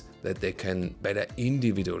advantage is that they can better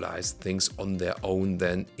individualize things on their own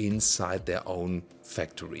than inside their own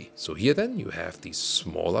factory. So here then you have these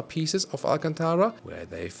smaller pieces of Alcantara where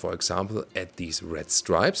they, for example, add these red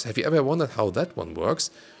stripes. Have you ever wondered how that one works?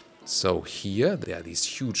 So here there are these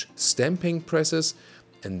huge stamping presses,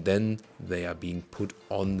 and then they are being put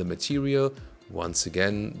on the material. Once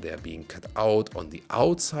again, they are being cut out on the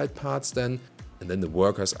outside parts then, and then the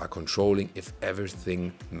workers are controlling if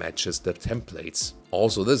everything matches the templates.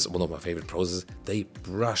 Also, this is one of my favorite processes. They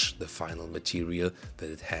brush the final material that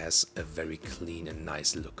it has a very clean and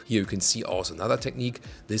nice look. Here you can see also another technique.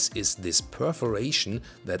 This is this perforation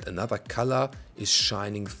that another color is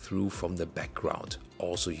shining through from the background,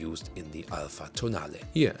 also used in the Alpha Tonale.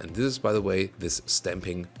 Here, and this is, by the way, this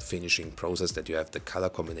stamping finishing process that you have the color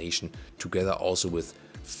combination together also with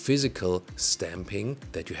physical stamping,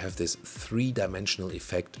 that you have this three-dimensional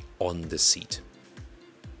effect on the seat.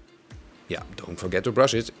 Yeah, don't forget to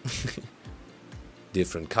brush it.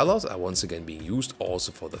 Different colors are once again being used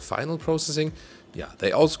also for the final processing. Yeah,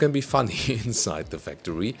 they also can be funny inside the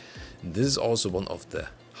factory. This is also one of the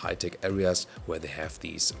high-tech areas where they have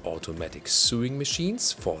these automatic sewing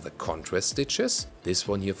machines for the contrast stitches. This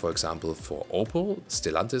one here, for example, for Opel,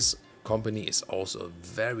 Stellantis company is also a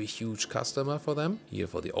very huge customer for them, here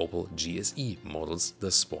for the Opel GSE models,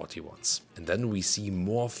 the sporty ones. And then we see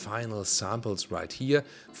more final samples right here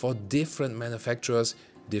for different manufacturers,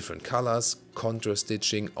 different colors, contrast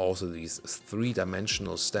stitching, also these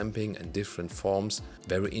three-dimensional stamping and different forms.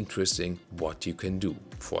 Very interesting what you can do.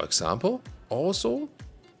 For example, also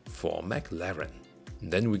for McLaren.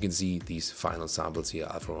 And then we can see these final samples here,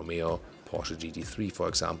 Alfa Romeo, Porsche GT3 for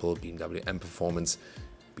example, BMW M Performance.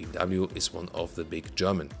 BMW is one of the big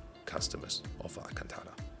German customers of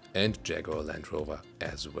Alcantara. And Jaguar Land Rover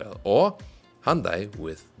as well. Or Hyundai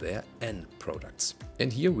with their N products.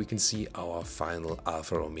 And here we can see our final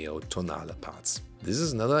Alfa Romeo Tonale parts. This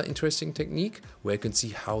is another interesting technique where you can see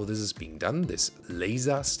how this is being done, this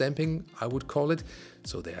laser stamping I would call it.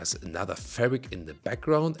 So there's another fabric in the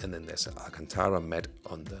background and then there's an Alcantara mat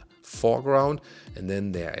on the foreground, and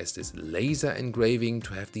then there is this laser engraving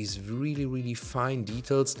to have these really fine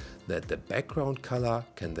details that the background color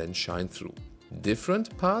can then shine through.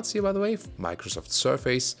 Different parts here, by the way. Microsoft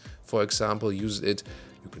Surface, for example, uses it.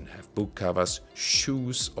 You can have book covers,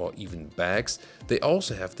 shoes, or even bags. They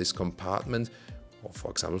also have this compartment, for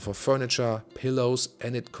example, for furniture, pillows,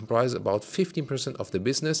 and it comprises about 15% of the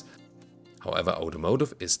business. However,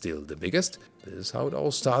 automotive is still the biggest. This is how it all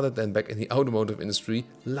started. Then back in the automotive industry,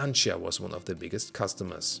 Lancia was one of the biggest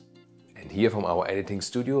customers. And here from our editing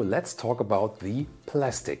studio, let's talk about the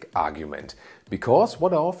plastic argument. Because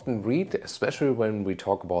what I often read, especially when we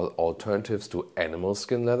talk about alternatives to animal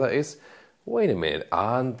skin leather, is, wait a minute,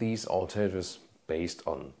 aren't these alternatives based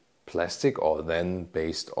on plastic or then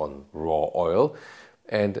based on raw oil?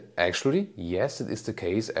 And actually, yes, it is the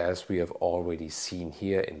case, as we have already seen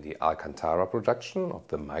here in the Alcantara production of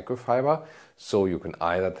the microfiber. So you can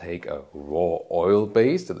either take a raw oil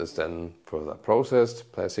base that is then further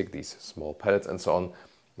processed, plastic, these small pellets and so on,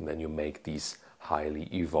 and then you make these highly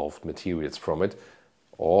evolved materials from it.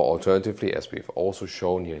 Or alternatively, as we've also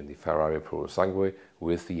shown here in the Ferrari Puro Sangue,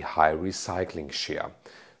 with the high recycling share.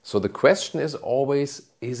 So the question is always,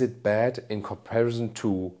 is it bad in comparison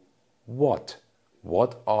to what?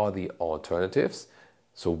 What are the alternatives?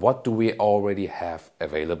 So what do we already have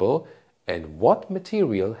available? And what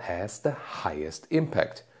material has the highest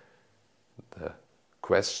impact? The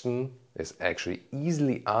question is actually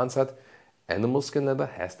easily answered. Animal skin leather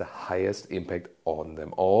has the highest impact on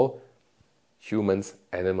them all. Humans,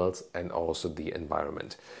 animals, and also the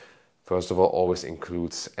environment. First of all, always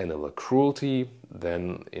includes animal cruelty.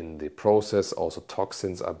 Then in the process, also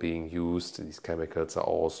toxins are being used. These chemicals are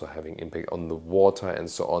also having impact on the water and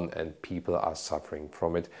so on, and people are suffering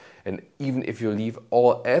from it. And even if you leave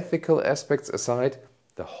all ethical aspects aside,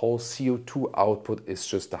 the whole CO2 output is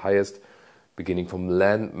just the highest, beginning from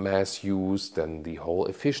land mass use, then the whole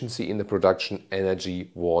efficiency in the production, energy,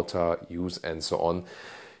 water use, and so on.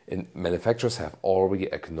 And manufacturers have already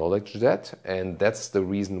acknowledged that, and that's the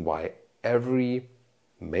reason why every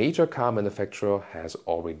major car manufacturer has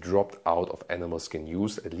already dropped out of animal skin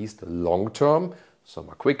use, at least long term. Some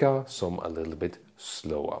are quicker, some a little bit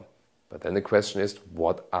slower. But then the question is,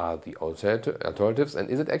 what are the alternatives, and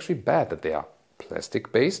is it actually bad that they are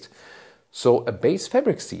plastic based? So a base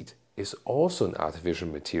fabric seed is also an artificial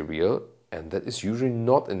material, and that is usually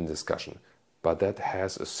not in discussion. But that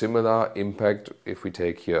has a similar impact if we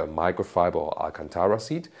take here a microfiber or Alcantara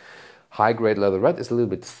seed. High-grade leatherette is a little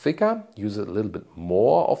bit thicker, uses a little bit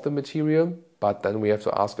more of the material, but then we have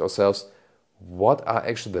to ask ourselves, what are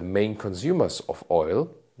actually the main consumers of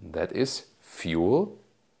oil? That is fuel,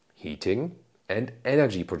 heating, and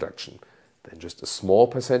energy production. Then just a small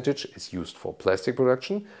percentage is used for plastic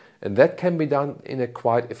production, and that can be done in a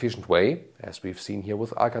quite efficient way, as we've seen here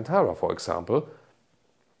with Alcantara, for example.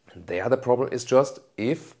 There the problem is just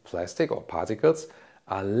if plastic or particles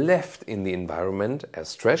are left in the environment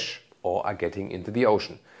as trash or are getting into the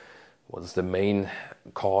ocean. What is the main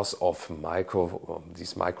cause of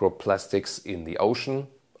these microplastics in the ocean?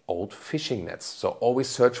 Old fishing nets. So always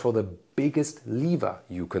search for the biggest lever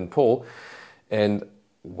you can pull. And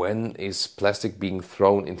when is plastic being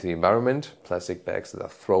thrown into the environment? Plastic bags that are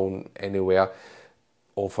thrown anywhere.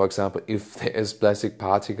 Or for example, if there is plastic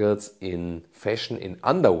particles in fashion, in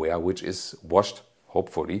underwear, which is washed,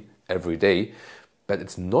 hopefully, every day. But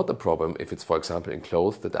it's not a problem if it's, for example, in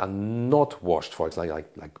clothes that are not washed. For example,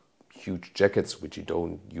 like huge jackets, which you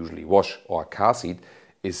don't usually wash, or a car seat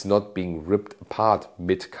is not being ripped apart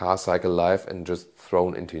mid-car cycle life and just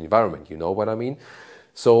thrown into the environment. You know what I mean?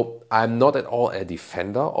 So I'm not at all a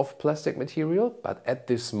defender of plastic material, but at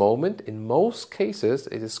this moment, in most cases,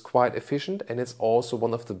 it is quite efficient, and it's also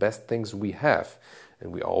one of the best things we have.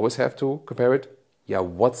 And we always have to compare it,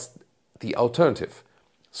 what's the alternative?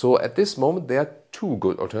 So at this moment, there are two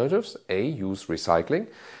good alternatives. A, use recycling.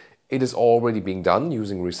 It is already being done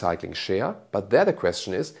using recycling share, but there the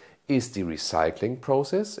question is the recycling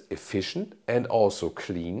process efficient and also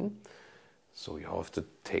clean? So you have to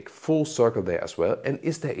take full circle there as well. And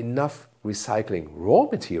is there enough recycling raw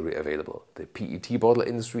material available? The PET bottle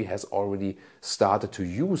industry has already started to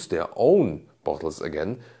use their own bottles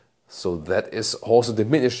again. So that is also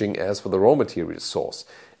diminishing as for the raw material source.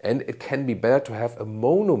 And it can be better to have a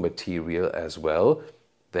mono material as well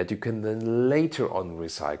that you can then later on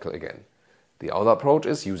recycle again. The other approach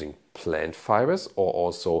is using plant fibers or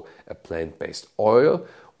also a plant-based oil,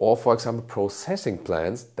 or for example processing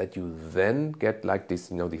plants that you then get like this,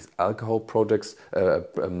 these alcohol products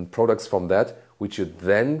from that, which you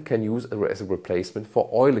then can use as a replacement for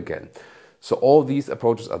oil again. So all these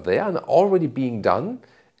approaches are there and already being done.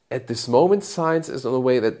 At this moment, science is in a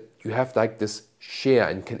way that you have like this share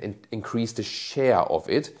and can increase the share of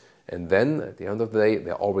it. And then at the end of the day,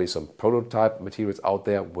 there are always some prototype materials out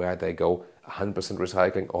there where they go 100%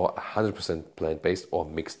 recycling or 100% plant-based or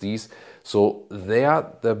mix these. So there,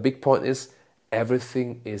 the big point is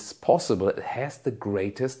everything is possible. It has the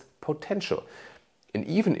greatest potential. And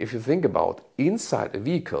even if you think about inside a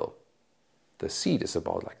vehicle, the seat is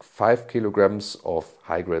about like 5 kilograms of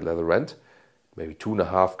high-grade leatherette, maybe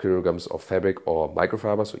 2.5 kilograms of fabric or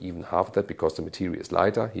microfiber, so even half of that because the material is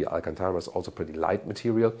lighter. Here Alcantara is also pretty light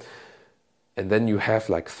material. And then you have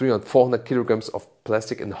like 300, 400 kilograms of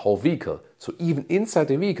plastic in the whole vehicle. So even inside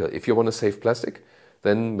the vehicle, if you want to save plastic,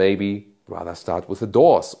 then maybe rather start with the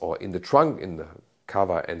doors or in the trunk, in the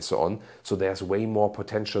cover and so on. So there's way more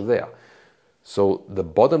potential there. So the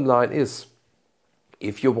bottom line is,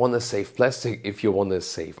 if you want to save plastic, if you want to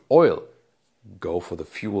save oil, go for the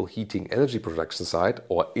fuel, heating, energy production side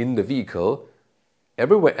or in the vehicle.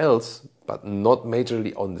 Everywhere else, but not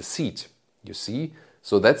majorly on the seat, you see?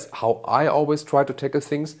 So that's how I always try to tackle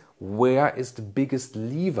things. Where is the biggest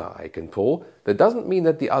lever I can pull? That doesn't mean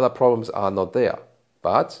that the other problems are not there,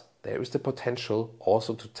 but there is the potential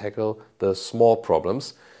also to tackle the small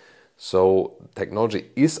problems. So technology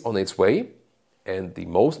is on its way, and the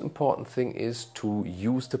most important thing is to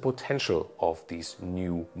use the potential of these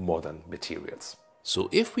new modern materials. So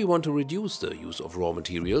if we want to reduce the use of raw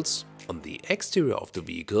materials on the exterior of the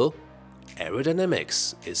vehicle,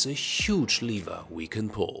 aerodynamics is a huge lever we can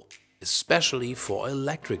pull, especially for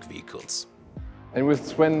electric vehicles. And with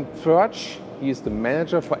Sven Förtsch, he is the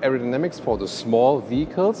manager for aerodynamics for the small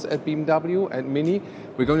vehicles at BMW and Mini.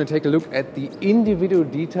 We're going to take a look at the individual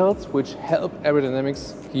details which help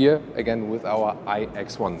aerodynamics here again with our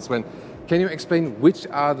iX1. Sven, can you explain which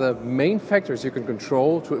are the main factors you can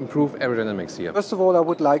control to improve aerodynamics here? First of all, I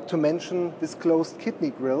would like to mention this closed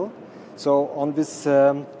kidney grille. So on this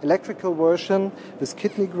electrical version, this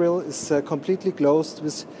kidney grille is completely closed,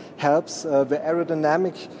 which helps the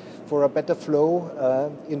aerodynamic for a better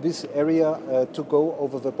flow in this area to go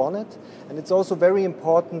over the bonnet. And it's also very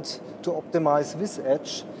important to optimize this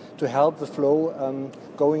edge to help the flow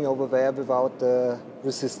going over there without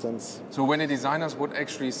resistance. So when the designers would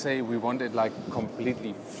actually say we want it like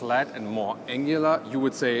completely flat and more angular, you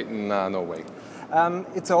would say, nah, no way.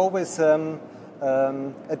 It's always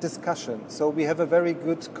a discussion. So we have a very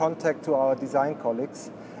good contact to our design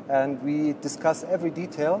colleagues and we discuss every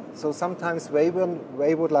detail. So sometimes they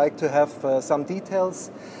would like to have some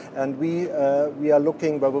details and we are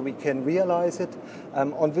looking whether we can realize it.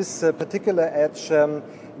 On this particular edge,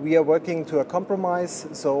 we are working to a compromise.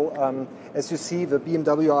 So as you see, the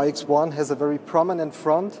BMW iX1 has a very prominent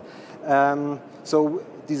front. So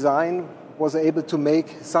design was able to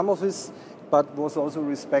make some of this, but was also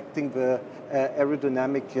respecting the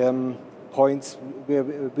aerodynamic points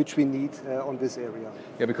which we need on this area.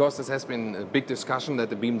 Yeah, because this has been a big discussion that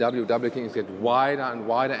the BMW W-Kings get wider and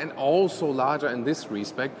wider and also larger in this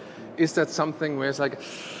respect. Is that something where it's like,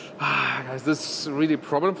 is this really a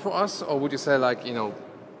problem for us? Or would you say like,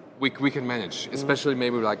 we can manage, especially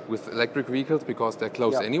maybe like with electric vehicles because they're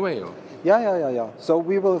close anyway? Or? Yeah. So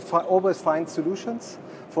we will always find solutions.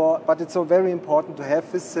 But it's so very important to have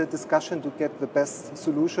this discussion to get the best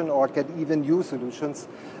solution or get even new solutions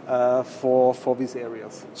for these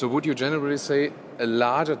areas. So would you generally say a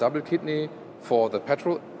larger double kidney for the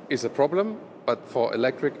petrol is a problem, but for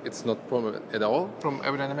electric it's not a problem at all from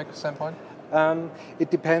aerodynamic standpoint? It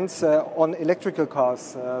depends. On electrical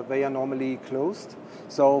cars, they are normally closed.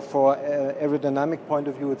 So for aerodynamic point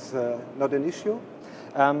of view, it's not an issue.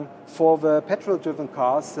 For the petrol-driven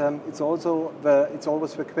cars, it's always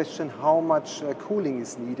the question how much cooling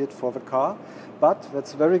is needed for the car. But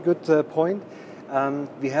that's a very good point.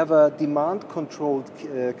 We have a demand-controlled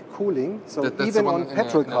cooling. So that's even on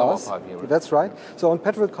petrol cars, that's right. So on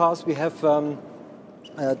petrol cars, we have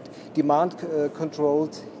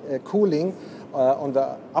demand-controlled cooling on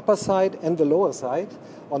the upper side and the lower side.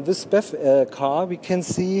 On this BEV car, we can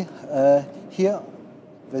see here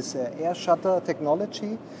this air shutter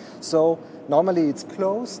technology. So normally it's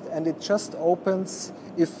closed and it just opens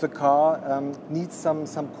if the car needs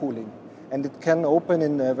some cooling. And it can open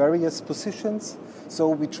in various positions. So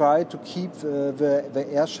we try to keep the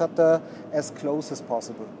air shutter as close as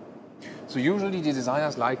possible. So usually the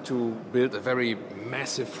designers like to build a very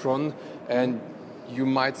massive front, and you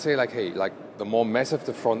might say like, hey, like the more massive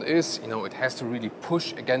the front is, you know, it has to really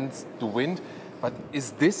push against the wind. But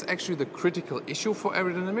is this actually the critical issue for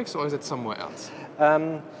aerodynamics, or is it somewhere else?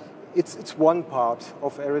 It's one part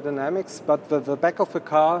of aerodynamics, but the back of the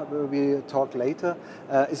car, we talk later,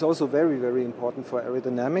 is also very, very important for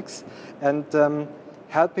aerodynamics. And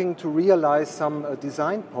helping to realize some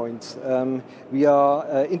design points. We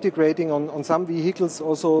are integrating on some vehicles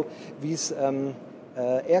also these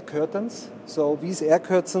air curtains. So these air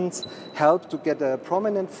curtains help to get a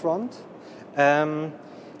prominent front and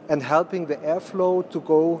helping the airflow to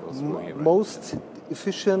go most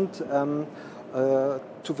efficient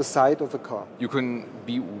to the side of the car. You can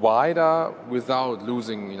be wider without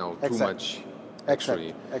losing, you know, too much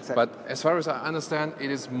actually. Exactly. But as far as I understand,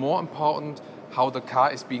 it is more important how the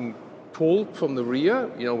car is being pulled from the rear,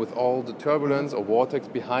 you know, with all the turbulence or vortex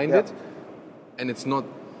behind it. And it's not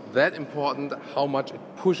that important how much it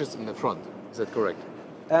pushes in the front. Is that correct?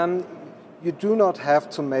 You do not have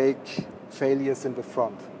to make failures in the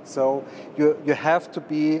front. So you have to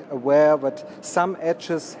be aware that some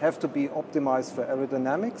edges have to be optimized for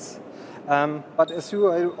aerodynamics. But as you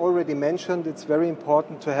already mentioned, it's very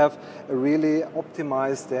important to have a really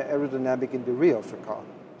optimized aerodynamic in the rear of the car.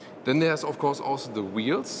 Then there's of course also the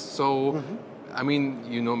wheels. So, I mean,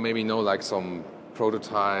 you know, maybe like some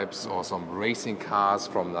prototypes or some racing cars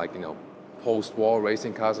from like, you know, post-war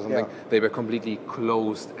racing cars or something. They were completely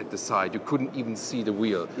closed at the side. You couldn't even see the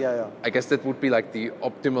wheel. I guess that would be like the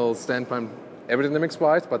optimal standpoint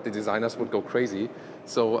aerodynamics-wise, but the designers would go crazy.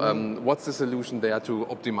 So what's the solution there to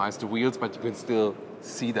optimize the wheels, but you can still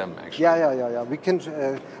see them actually? We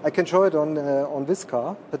can. I can show it on this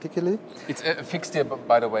car particularly. It's fixed here,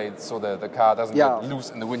 by the way, so the car doesn't get loose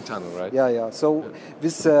in the wind tunnel, right? So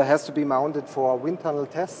this has to be mounted for wind tunnel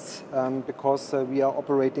tests because we are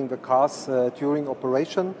operating the cars during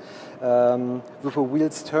operation with the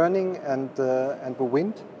wheels turning and the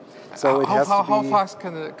wind. So how fast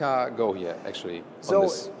can the car go here, actually, on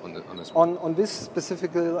this one? On this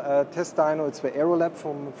specific test dyno, it's the Aerolab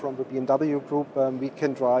from the BMW group, we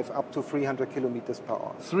can drive up to 300 kilometers per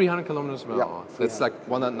hour. 300 kilometers per hour? That's like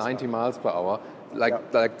 190 miles per hour.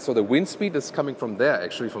 So the wind speed is coming from there,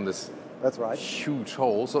 actually, from this huge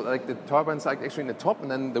hole. So like the turbine's like actually in the top, and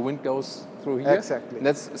then the wind goes through here? Exactly. And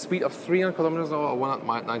that's a speed of 300 kilometers per hour or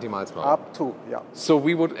 190 miles per hour? Up to, So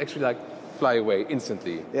we would actually like fly away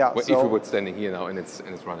instantly if we were standing here now and it's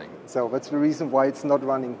running. So that's the reason why it's not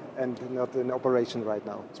running and not in operation right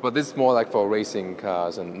now. But this is more like for racing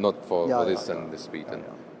cars and not for this and this speed.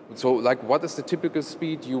 So like what is the typical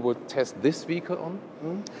speed you would test this vehicle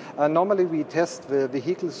on? Normally we test the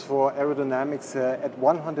vehicles for aerodynamics at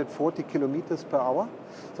 140 kilometers per hour.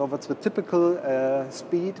 So that's the typical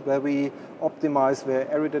speed where we optimize the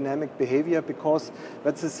aerodynamic behavior, because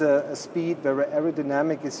that is a speed where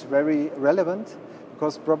aerodynamic is very relevant,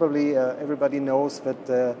 because probably everybody knows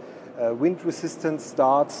that wind resistance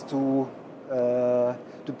starts to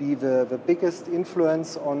be the biggest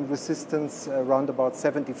influence on resistance around about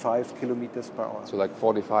 75 kilometers per hour. So like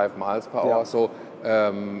 45 miles per hour. So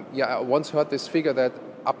I once heard this figure that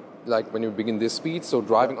up, like when you begin this speed, so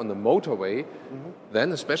driving on the motorway,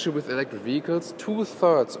 then especially with electric vehicles,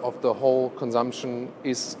 2/3 of the whole consumption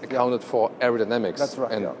is accounted for aerodynamics. That's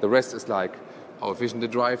right. And the rest is like how efficient the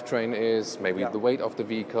drivetrain is, maybe the weight of the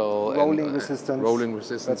vehicle, rolling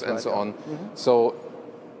resistance, and so on. So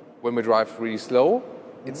when we drive really slow,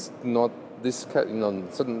 it's not this,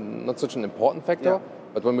 not such an important factor.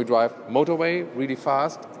 But when we drive motorway really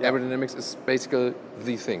fast, aerodynamics is basically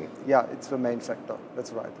the thing. Yeah, it's the main factor.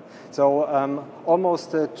 That's right. So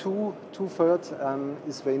almost two-thirds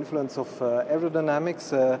is the influence of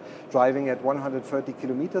aerodynamics, driving at 130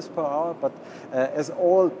 kilometers per hour. But as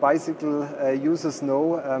all bicycle users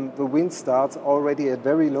know, the wind starts already at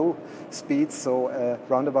very low speeds. So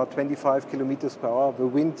around about 25 kilometers per hour, the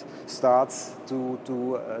wind starts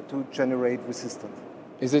to generate resistance.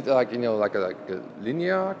 Is it like like a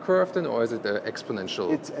linear curve then, or is it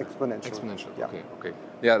exponential? It's exponential. Exponential. Okay.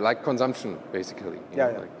 Yeah, like consumption basically.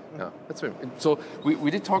 That's right. So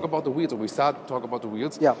we did talk about the wheels, or we started to talk about the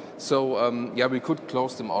wheels. Yeah. So we could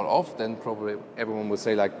close them all off. Then probably everyone would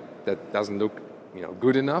say like that doesn't look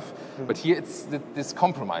good enough. But here it's this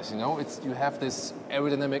compromise. You have this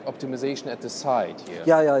aerodynamic optimization at the side here.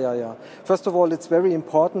 Yeah. First of all, it's very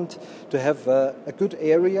important to have a good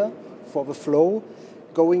area for the flow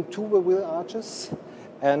going to the wheel arches,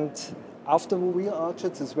 and after the wheel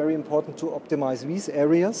arches, it's very important to optimize these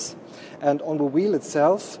areas. And on the wheel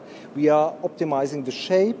itself, we are optimizing the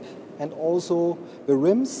shape and also the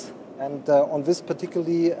rims. And on this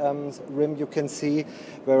particularly rim, you can see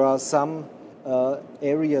there are some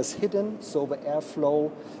areas hidden, so the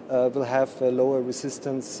airflow will have a lower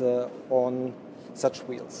resistance on such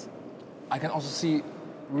wheels. I can also see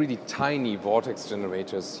really tiny vortex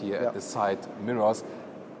generators here at the side mirrors.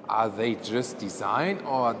 Are they just design,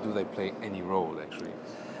 or do they play any role actually?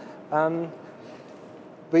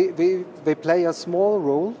 They play a small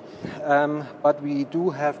role, but we do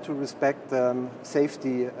have to respect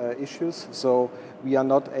safety issues. So we are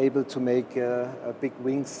not able to make big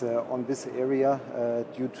wings on this area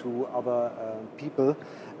due to other people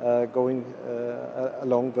going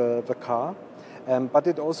along the car. But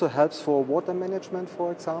it also helps for water management,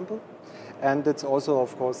 for example, and it's also,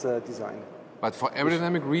 of course, design. But for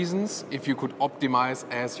aerodynamic reasons, if you could optimize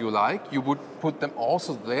as you like, you would put them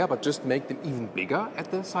also there, but just make them even bigger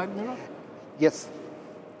at the side mirror? Yes,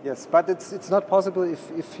 but it's not possible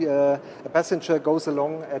if a passenger goes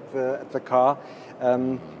along at the car.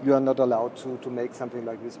 You are not allowed to make something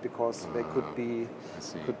like this because they could be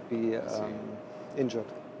injured.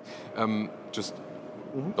 Just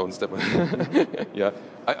don't step on. Yeah,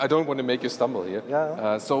 I don't want to make you stumble here.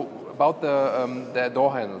 Yeah. So about the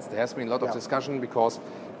door handles, there has been a lot of discussion because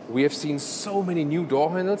we have seen so many new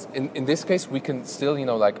door handles. In this case, we can still,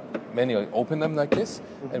 manually open them like this,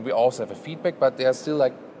 and we also have a feedback, but they are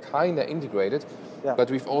still kind of integrated. Yeah.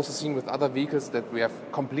 But we've also seen with other vehicles that we have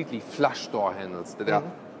completely flush door handles that are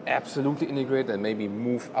absolutely integrated and maybe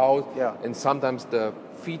move out. Yeah. And sometimes the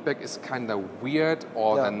feedback is kind of weird,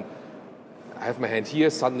 or then I have my hand here,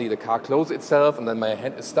 suddenly the car closes itself, and then my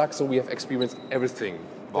hand is stuck. So we have experienced everything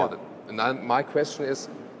about it. And then my question is,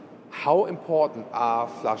 how important are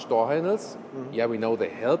flush door handles? Yeah, we know they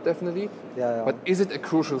help definitely. Yeah. But is it a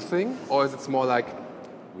crucial thing, or is it more like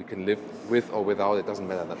we can live with or without? It doesn't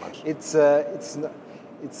matter that much.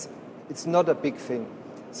 It's not a big thing.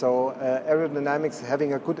 So aerodynamics,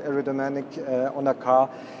 having a good aerodynamic on a car,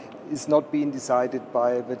 is not being decided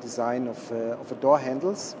by the design of the door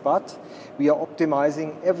handles, but we are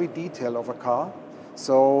optimizing every detail of a car.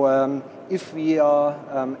 So if we are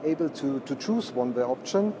able to choose one the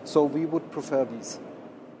option, so we would prefer these.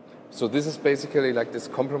 So this is basically like this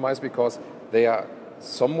compromise because they are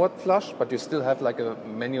somewhat flush, but you still have like a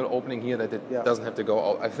manual opening here that it doesn't have to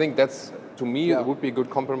go out. I think that's, to me, it would be a good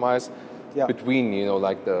compromise between,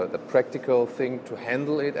 like the practical thing to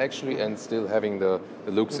handle it actually and still having the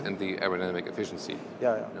looks and the aerodynamic efficiency.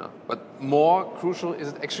 Yeah. But more crucial is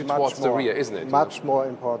it actually towards the rear, isn't it? Much more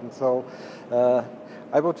important. So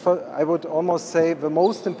I would almost say the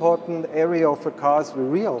most important area of the car is the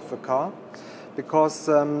rear of the car, because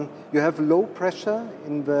you have low pressure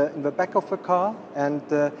in the back of the car, and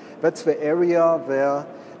that's the area where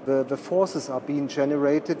the forces are being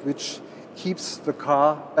generated, which keeps the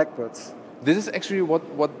car backwards. This is actually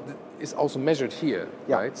what is also measured here,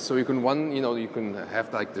 right? So you can you can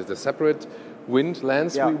have like the separate wind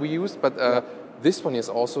lens we used, but this one is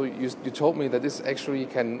also, you told me that this actually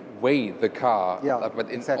can weigh the car, but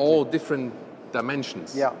in all different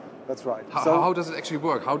dimensions. Yeah, that's right. How does it actually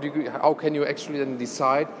work? How can you actually then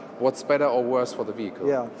decide what's better or worse for the vehicle?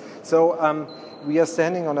 Yeah, so we are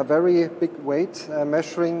standing on a very big weight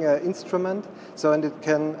measuring instrument, and it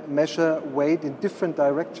can measure weight in different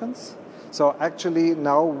directions. So actually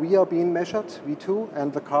now we are being measured, we two,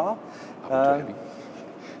 and the car. I'm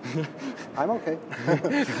okay.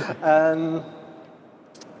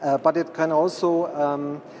 But it can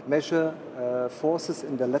also measure forces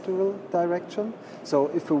in the lateral direction. So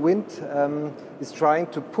if a wind is trying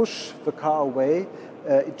to push the car away,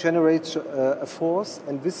 it generates a force,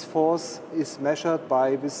 and this force is measured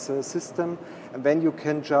by this system, and then you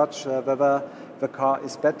can judge whether the car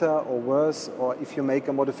is better or worse, or if you make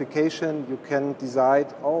a modification, you can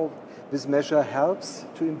decide, this measure helps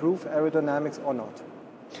to improve aerodynamics or not.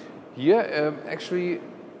 Here, actually,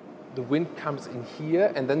 the wind comes in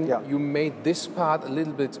here, and then you made this part a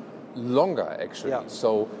little bit longer, actually. Yeah.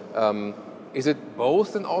 So, is it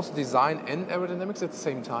both and also design and aerodynamics at the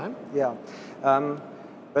same time? Yeah,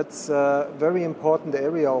 that's a very important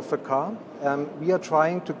area of the car. We are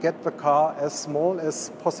trying to get the car as small as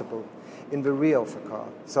possible in the rear of the car.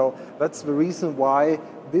 So that's the reason why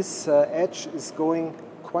this edge is going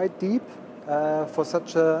quite deep for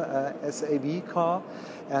such a SAV car,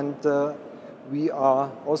 and we are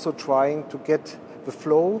also trying to get the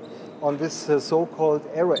flow on this so-called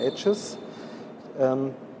aero edges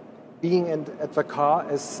being at the car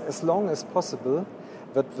as long as possible,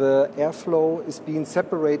 that the airflow is being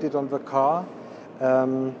separated on the car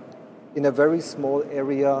in a very small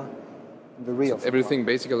area in the rear of the Everything car.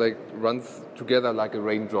 basically like runs together like a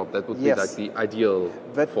raindrop. That would Yes. be like the ideal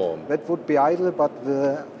form. That would be ideal, but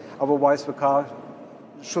otherwise the car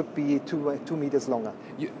should be 2 meters longer.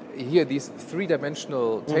 Here, these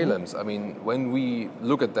three-dimensional tail lamps, I mean, when we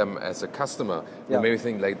look at them as a customer, we Yeah. maybe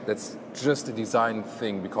think like that's just a design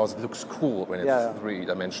thing because it looks cool when it's Yeah.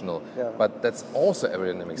 three-dimensional. Yeah. But that's also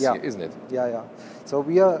aerodynamics Yeah. here, isn't it? Yeah. So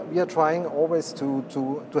we are trying always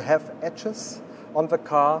to have edges on the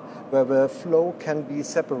car where the flow can be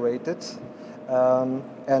separated.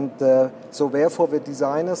 So therefore the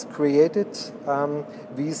designers created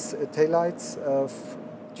these taillights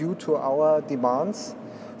due to our demands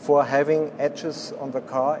for having edges on the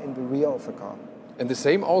car in the rear of the car. And the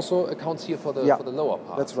same also accounts here for the lower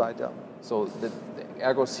part. That's right, yeah. So the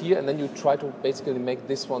air goes here, and then you try to basically make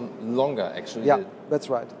this one longer, actually. Yeah, It that's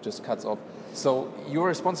right. just cuts off. So you're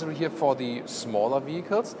responsible here for the smaller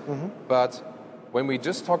vehicles, but when we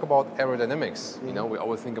just talk about aerodynamics, you know, we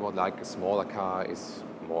always think about like a smaller car is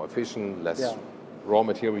more efficient, less raw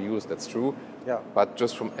material use, that's true. Yeah. But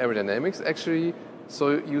just from aerodynamics, actually,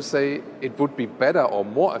 so you say it would be better or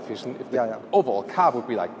more efficient if the overall car would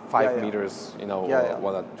be like 5 meters, you know,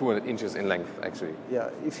 or 200 inches in length, actually. Yeah,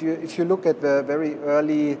 if you look at the very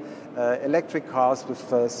early electric cars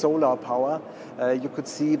with solar power, you could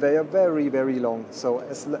see they are very, very long. So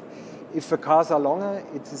if the cars are longer,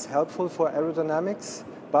 it is helpful for aerodynamics,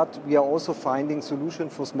 but we are also finding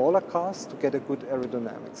solutions for smaller cars to get a good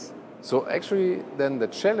aerodynamics. So actually, then the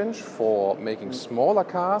challenge for making smaller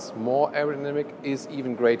cars more aerodynamic is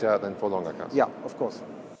even greater than for longer cars. Yeah, of course.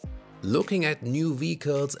 Looking at new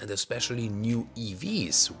vehicles and especially new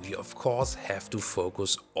EVs, we of course have to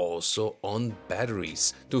focus also on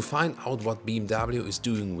batteries. To find out what BMW is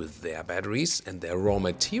doing with their batteries and their raw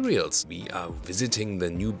materials, we are visiting the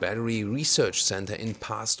new battery research center in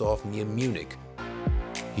Parsdorf near Munich.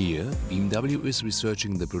 Here, BMW is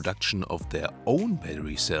researching the production of their own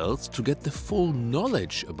battery cells to get the full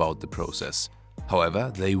knowledge about the process.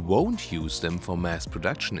 However, they won't use them for mass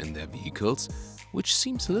production in their vehicles, which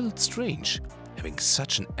seems a little strange, having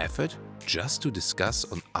such an effort just to discuss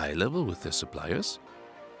on eye level with their suppliers.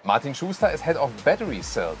 Martin Schuster is head of battery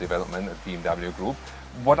cell development at BMW Group.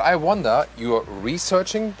 What I wonder, you're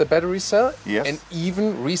researching the battery cell and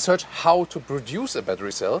even research how to produce a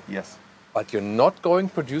battery cell. Yes. But you're not going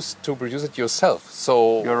to produce it yourself.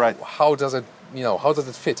 So you're right. How does it, how does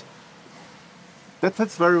it fit? That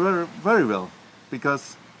fits very, very, very well,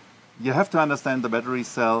 because you have to understand the battery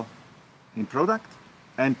cell in product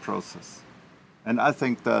and process. And I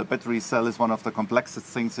think the battery cell is one of the complexest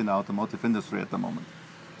things in the automotive industry at the moment.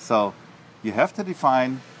 So you have to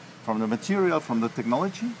define from the material, from the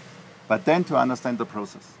technology, but then to understand the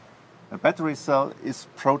process. A battery cell is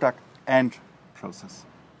product and process.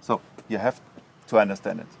 So you have to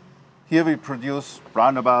understand it. Here we produce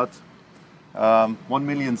round about 1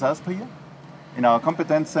 million cells per year. In our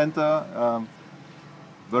competence center,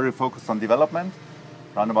 very focused on development,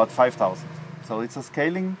 around about 5,000. So it's a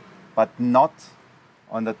scaling, but not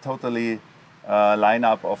on the totally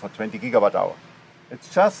lineup of a 20 gigawatt hour.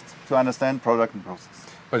 It's just to understand product and process.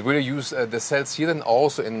 But will you use the cells here then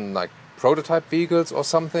also in like prototype vehicles or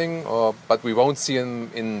something, but we won't see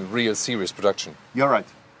them in real series production? You're right.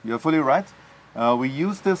 You're fully right. We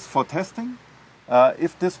use this for testing.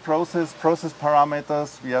 If this process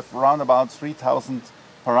parameters, we have around about 3,000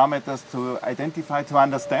 parameters to identify, to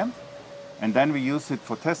understand. And then we use it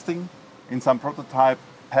for testing in some prototype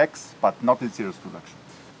packs, but not in serious production.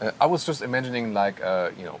 I was just imagining like,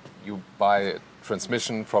 you buy a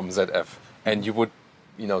transmission from ZF and you would,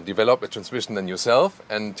 develop a transmission then yourself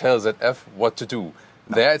and tell ZF what to do.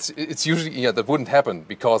 No. There it's usually, that wouldn't happen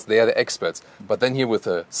because they are the experts. But then here with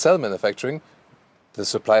the cell manufacturing, the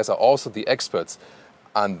suppliers are also the experts.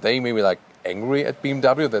 And they may be like angry at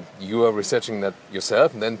BMW that you are researching that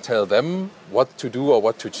yourself and then tell them what to do or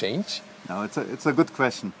what to change? No, it's a good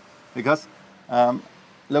question. Because,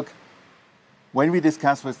 look, when we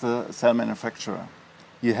discuss with the cell manufacturer,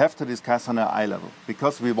 you have to discuss on an eye level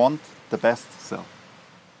because we want the best cell.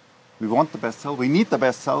 We want the best cell. We need the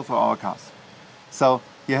best cell for our cars. So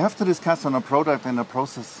you have to discuss on a product and a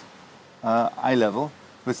process eye level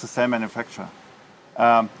with the cell manufacturer.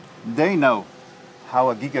 They know how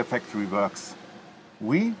a gigafactory works.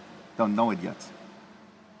 We don't know it yet.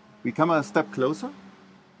 We come a step closer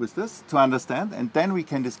with this to understand, and then we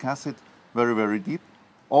can discuss it very, very deep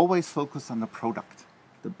always focus on the product,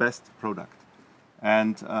 the best product.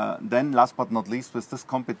 And then last but not least, with this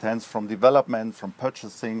competence from development, from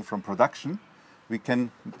purchasing, from production, we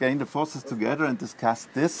can gain the forces together and discuss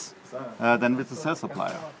this then with the cell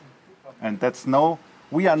supplier. And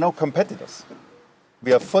we are no competitors.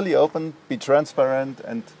 We are fully open, be transparent,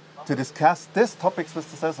 and to discuss these topics with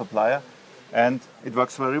the cell supplier, and it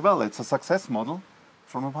works very well. It's a success model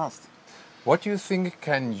from the past. What do you think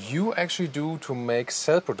can you actually do to make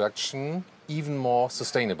cell production even more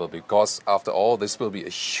sustainable? Because after all, this will be a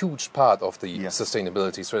huge part of the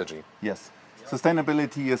sustainability strategy. Yes,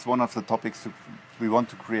 sustainability is one of the topics we want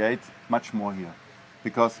to create much more here.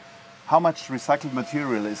 Because how much recycled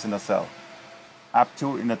material is in a cell? Up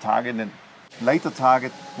to, in a target, and later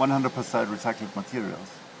target, 100% recycled materials.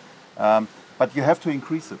 But you have to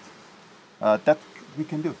increase it. That we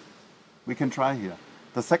can do. We can try here.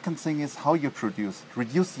 The second thing is how you produce.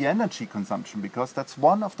 Reduce the energy consumption, because that's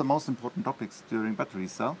one of the most important topics during battery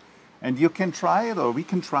cell. And you can try it, or we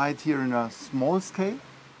can try it here in a small scale.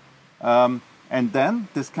 And then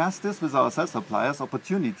discuss this with our cell suppliers,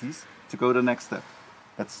 opportunities to go the next step.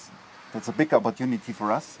 That's a big opportunity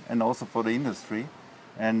for us and also for the industry.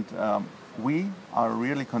 And we are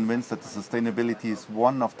really convinced that the sustainability is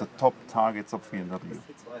one of the top targets of BMW.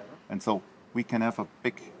 And so we can have a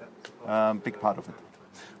big part of it.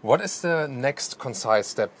 What is the next concise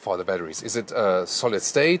step for the batteries? Is it a solid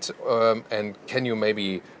state, and can you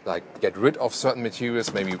maybe get rid of certain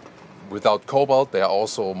materials, maybe without cobalt? There are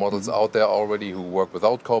also models out there already who work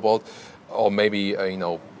without cobalt, or maybe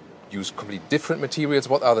use completely different materials.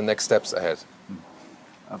 What are the next steps ahead?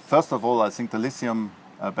 First of all, I think the lithium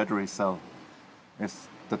battery cell is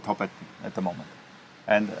the top at the moment,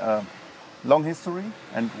 and long history,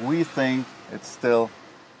 and we think it's still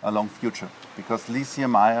a long future, because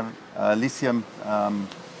lithium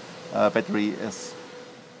battery is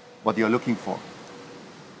what you're looking for.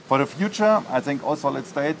 For the future, I think all solid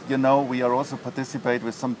state, we are also participate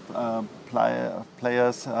with some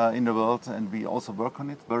players in the world, and we also work on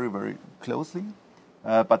it very, very closely.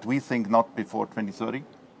 But we think not before 2030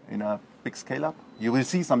 in a big scale up. You will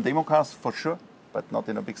see some demo cars for sure, but not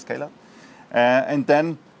in a big scale up. And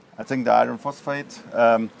then I think the iron phosphate,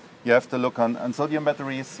 you have to look on sodium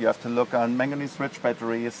batteries, you have to look on manganese-rich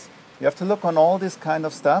batteries, you have to look on all this kind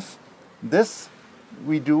of stuff. This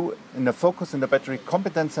we do in the focus in the battery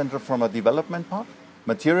competence center from a development part,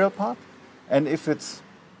 material part, and if it's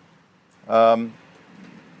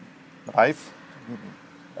rife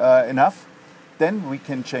enough, then we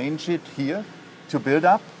can change it here to build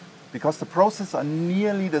up, because the processes are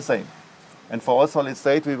nearly the same. And for all solid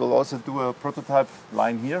state, we will also do a prototype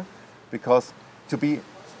line here, because to be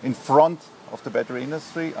in front of the battery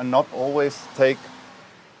industry and not always take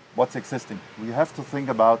what's existing. We have to think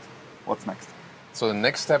about what's next. So the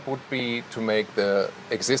next step would be to make the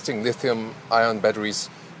existing lithium-ion batteries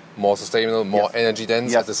more sustainable, more energy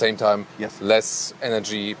dense, at the same time less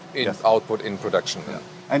energy output in production. Yeah.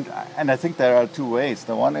 And I think there are two ways.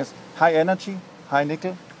 The one is high energy, high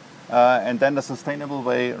nickel, and then the sustainable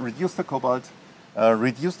way, reduce the cobalt,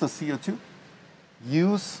 reduce the CO2,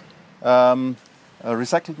 use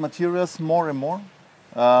recycled materials more and more.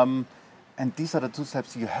 And these are the two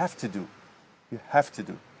steps you have to do. You have to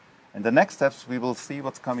do. And the next steps, we will see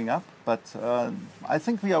what's coming up. But I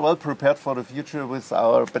think we are well prepared for the future with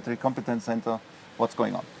our Battery Competence Center, what's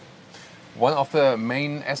going on. One of the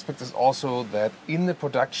main aspects is also that in the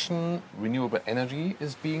production, renewable energy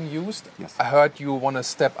is being used. Yes. I heard you want to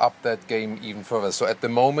step up that game even further. So at the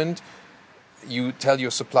moment, you tell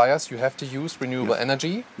your suppliers you have to use renewable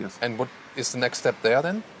energy. Yes. And what is the next step there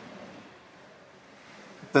then?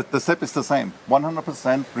 The step is the same,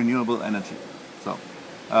 100% renewable energy. So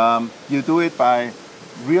you do it by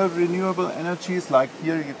real renewable energies, like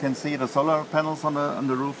here you can see the solar panels on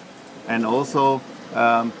the roof, and also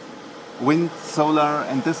wind, solar,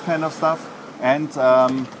 and this kind of stuff. And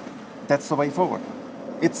that's the way forward.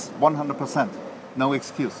 It's 100%, no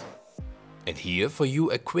excuse. And here for you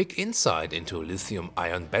a quick insight into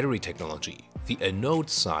lithium-ion battery technology. The anode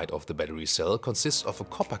side of the battery cell consists of a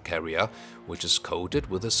copper carrier, which is coated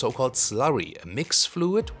with a so-called slurry, a mixed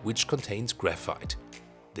fluid which contains graphite.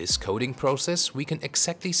 This coating process we can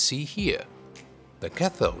exactly see here. The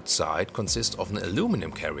cathode side consists of an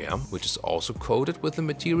aluminum carrier, which is also coated with the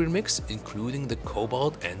material mix, including the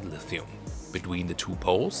cobalt and lithium. Between the two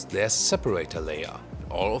poles there's a separator layer.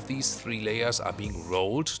 All of these three layers are being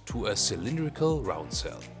rolled to a cylindrical round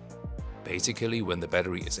cell. Basically, when the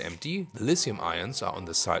battery is empty, the lithium ions are on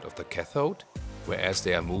the side of the cathode, whereas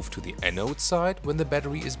they are moved to the anode side when the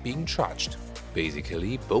battery is being charged.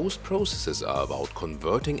 Basically, both processes are about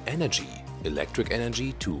converting energy, electric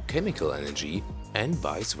energy to chemical energy, and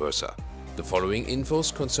vice versa. The following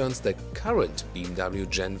infos concerns the current BMW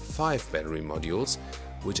Gen 5 battery modules,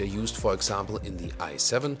 which are used, for example, in the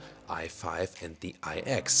i7, i5 and the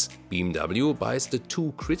iX. BMW buys the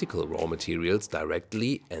two critical raw materials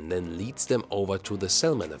directly and then leads them over to the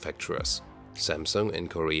cell manufacturers, Samsung in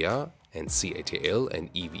Korea and CATL and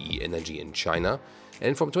EVE Energy in China,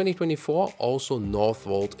 and from 2024 also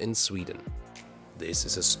Northvolt in Sweden. This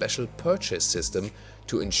is a special purchase system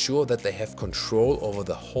to ensure that they have control over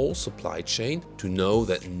the whole supply chain, to know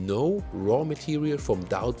that no raw material from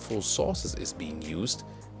doubtful sources is being used,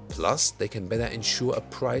 plus they can better ensure a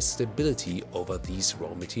price stability over these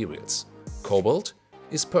raw materials. Cobalt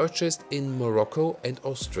is purchased in Morocco and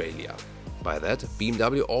Australia. By that,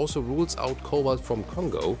 BMW also rules out cobalt from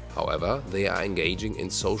Congo, however, they are engaging in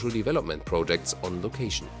social development projects on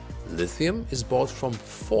location. Lithium is bought from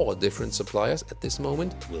 4 different suppliers at this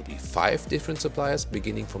moment, will be 5 different suppliers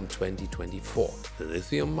beginning from 2024. The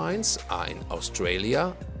lithium mines are in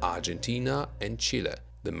Australia, Argentina and Chile.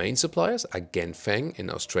 The main suppliers are Ganfeng in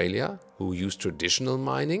Australia, who use traditional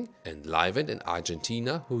mining, and Livent in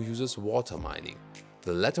Argentina, who uses water mining.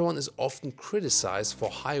 The latter one is often criticized for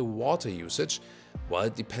high water usage, while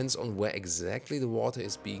it depends on where exactly the water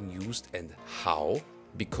is being used and how,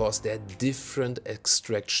 because there are different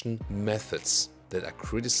extraction methods that are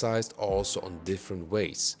criticized also on different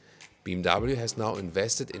ways. BMW has now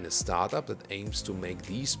invested in a startup that aims to make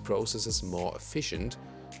these processes more efficient.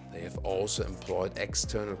 They have also employed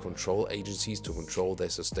external control agencies to control their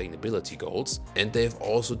sustainability goals, and they have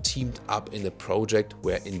also teamed up in a project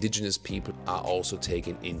where indigenous people are also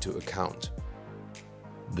taken into account.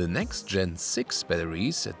 The next Gen 6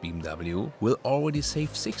 batteries at BMW will already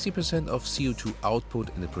save 60% of CO2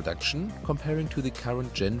 output in the production comparing to the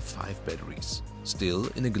current Gen 5 batteries. Still,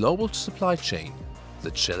 in a global supply chain,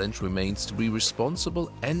 the challenge remains to be responsible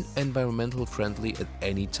and environmental friendly at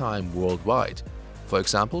any time worldwide. For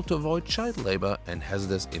example, to avoid child labor and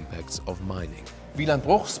hazardous impacts of mining. Wieland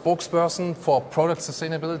Bruch, spokesperson for product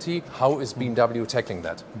sustainability. How is BMW tackling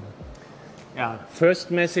that? Yeah, first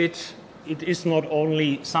message, it is not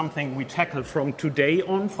only something we tackle from today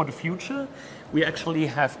on for the future. We actually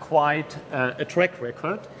have quite a track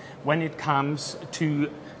record when it comes to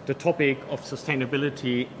the topic of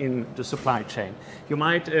sustainability in the supply chain. You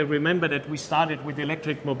might remember that we started with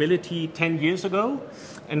electric mobility 10 years ago,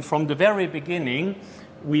 and from the very beginning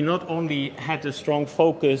we not only had a strong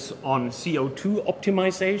focus on CO2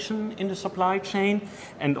 optimization in the supply chain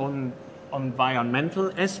and on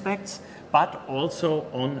environmental aspects, but also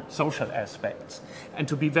on social aspects. And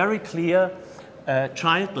to be very clear,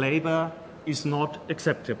 child labor is not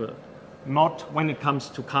acceptable. Not when it comes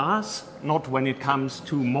to cars, not when it comes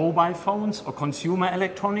to mobile phones or consumer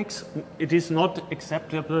electronics. It is not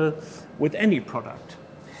acceptable with any product.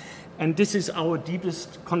 And this is our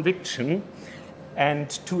deepest conviction.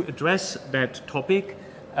 And to address that topic,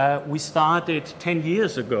 we started 10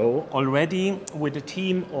 years ago already with a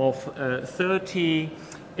team of 30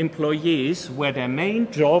 employees where their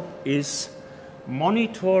main job is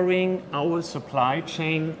monitoring our supply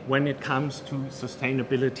chain when it comes to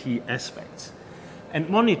sustainability aspects. And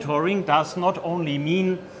monitoring does not only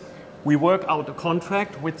mean we work out a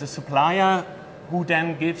contract with the supplier who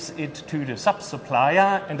then gives it to the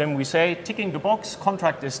sub-supplier and then we say, ticking the box,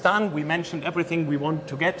 contract is done, we mentioned everything we want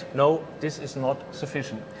to get. No, this is not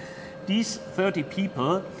sufficient. These 30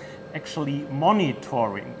 people actually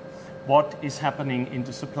monitoring what is happening in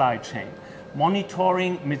the supply chain.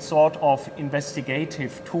 Monitoring with sort of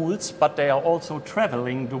investigative tools, but they are also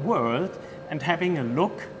traveling the world and having a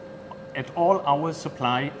look at all our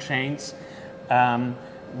supply chains,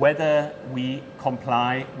 whether we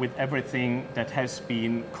comply with everything that has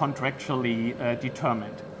been contractually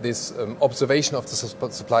determined. This observation of the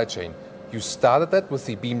supply chain, you started that with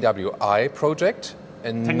the BMW i project,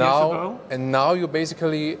 and 10 years ago? And now you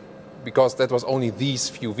basically, because that was only these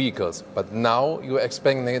few vehicles, but now you're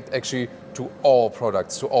expanding it actually to all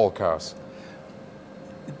products, to all cars.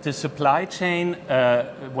 The supply chain,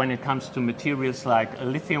 when it comes to materials like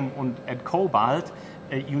lithium and cobalt,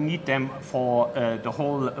 you need them for the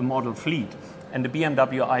whole model fleet. And the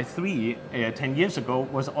BMW i3 10 years ago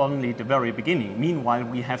was only the very beginning. Meanwhile,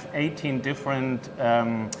 we have 18 different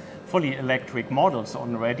fully electric models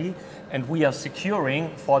already, and we are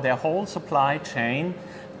securing for their whole supply chain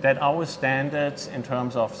that our standards in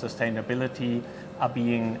terms of sustainability are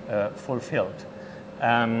being fulfilled.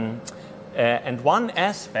 And one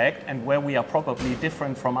aspect, and where we are probably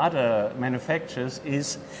different from other manufacturers,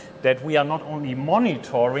 is that we are not only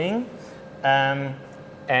monitoring and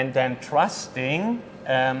and then trusting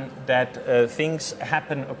that things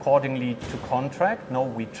happen accordingly to contract. No,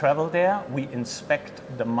 we travel there, we inspect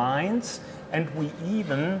the mines, and we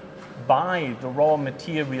even buy the raw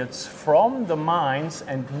materials from the mines,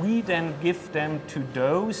 and we then give them to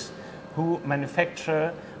those who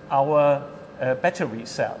manufacture our battery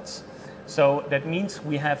cells. So that means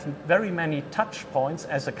we have very many touch points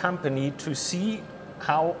as a company to see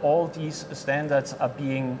how all these standards are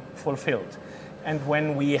being fulfilled. And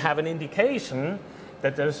when we have an indication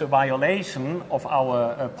that there's a violation of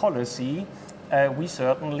our policy, we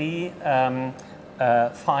certainly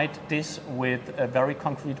fight this with very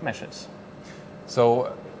concrete measures.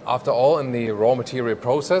 So after all, in the raw material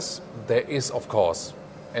process, there is, of course,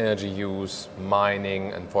 energy use,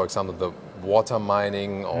 mining, and for example, the water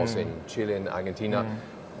mining, also in Chile and Argentina.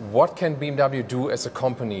 What can BMW do as a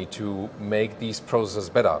company to make these processes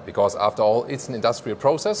better? Because after all, it's an industrial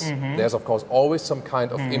process. There's, of course, always some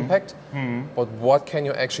kind of impact. But what can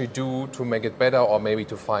you actually do to make it better, or maybe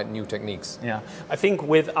to find new techniques? Yeah, I think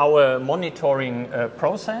with our monitoring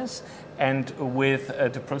process and with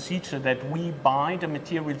the procedure that we buy the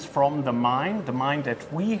materials from the mine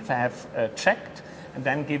that we have checked, and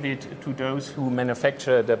then give it to those who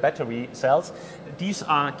manufacture the battery cells. These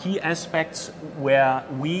are key aspects where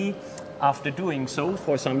we, after doing so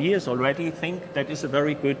for some years already, think that is a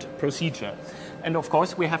very good procedure. And of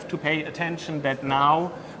course, we have to pay attention that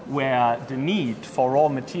now, where the need for raw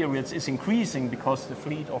materials is increasing because the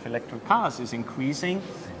fleet of electric cars is increasing,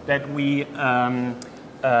 that we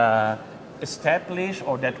establish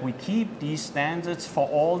or that we keep these standards for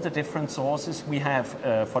all the different sources we have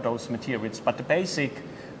for those materials. But the basic,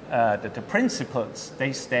 the principles,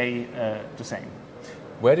 they stay the same.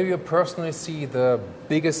 Where do you personally see the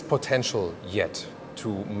biggest potential yet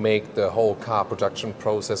to make the whole car production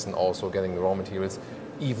process and also getting the raw materials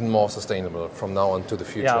even more sustainable from now on to the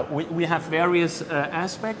future? Yeah, we have various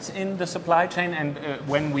aspects in the supply chain, and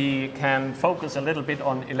when we can focus a little bit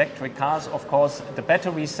on electric cars, of course, the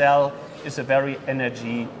battery cell is a very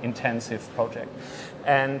energy intensive project.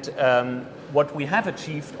 And what we have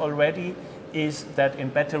achieved already is that in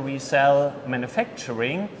battery cell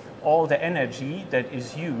manufacturing, all the energy that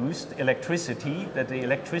is used, electricity, that the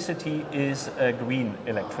electricity is green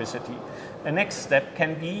electricity. The next step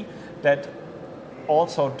can be that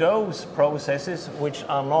also those processes which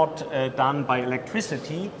are not done by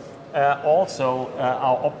electricity also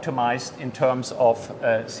are optimized in terms of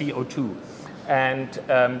CO2. And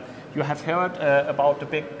you have heard about the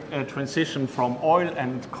big transition from oil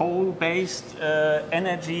and coal-based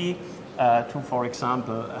energy to, for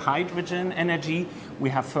example, hydrogen energy. We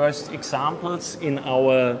have first examples in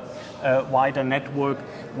our wider network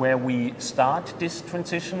where we start this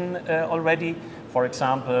transition already. For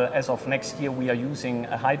example, as of next year, we are using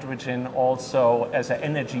hydrogen also as an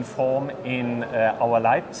energy form in our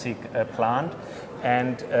Leipzig plant,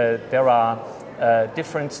 and there are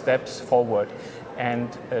different steps forward.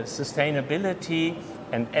 And sustainability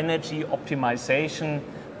and energy optimization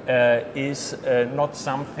is not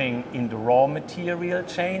something in the raw material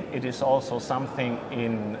chain. It is also something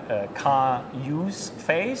in car use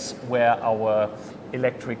phase, where our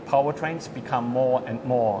electric powertrains become more and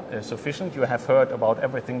more sufficient. You have heard about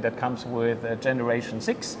everything that comes with Generation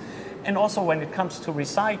 6. And also when it comes to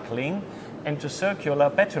recycling and to circular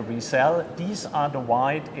battery cell, these are the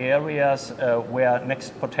wide areas where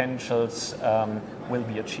next potentials will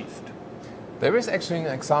be achieved. There is actually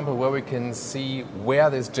an example where we can see where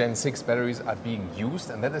these Gen 6 batteries are being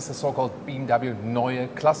used, and that is the so-called BMW Neue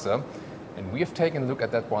Klasse. And we have taken a look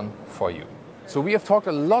at that one for you. So we have talked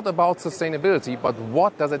a lot about sustainability, but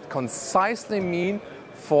what does it concisely mean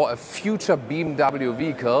for a future BMW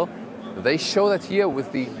vehicle? They show that here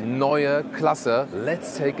with the Neue Klasse.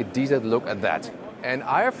 Let's take a detailed look at that. And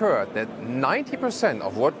I have heard that 90%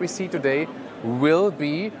 of what we see today will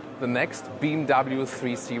be the next BMW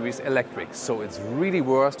 3 Series electric. So it's really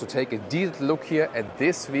worth to take a detailed look here at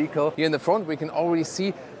this vehicle. Here in the front we can already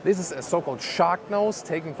see this is a so-called shark nose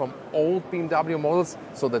taken from old BMW models.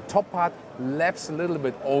 So the top part laps a little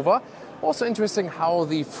bit over. Also interesting how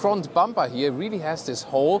the front bumper here really has this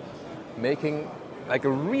hole, making like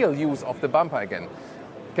a real use of the bumper again.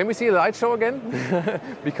 Can we see the light show again?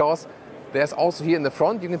 Because there's also here in the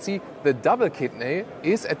front, you can see the double kidney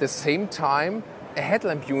is at the same time a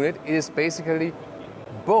headlamp unit. It is basically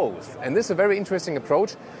both. And this is a very interesting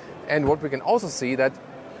approach. And what we can also see that,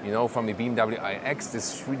 you know, from the BMW iX,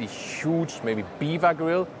 this really huge, maybe beaver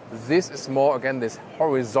grille, this is more, again, this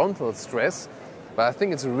horizontal stress. But I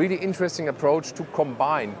think it's a really interesting approach to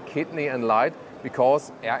combine kidney and light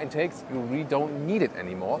because air intakes, you really don't need it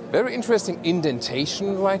anymore. Very interesting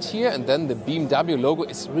indentation right here, and then the BMW logo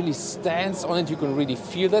really stands on it. You can really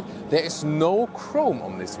feel that. There is no chrome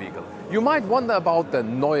on this vehicle. You might wonder about the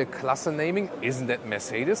Neue Klasse naming. Isn't that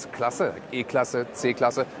Mercedes Klasse, like E-Klasse,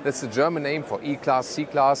 C-Klasse? That's the German name for E-Class,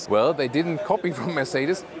 C-Class. Well, they didn't copy from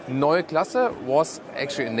Mercedes. Neue Klasse was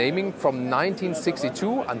actually a naming from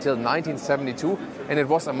 1962 until 1972, and it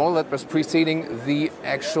was a model that was preceding the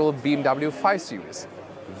actual BMW 5 Series.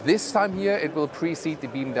 This time here, it will precede the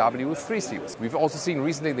BMW 3 Series. We've also seen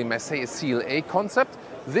recently the Mercedes CLA concept.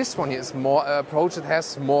 This one here is more an approach that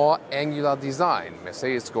has more angular design.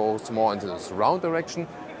 Mercedes goes more into this round direction.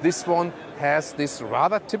 This one has this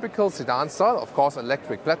rather typical sedan style, of course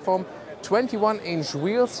electric platform, 21-inch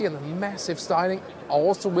wheels here and massive styling,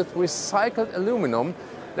 also with recycled aluminum.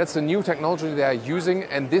 That's a new technology they are using,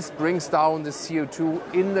 and this brings down the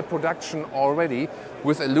CO2 in the production already.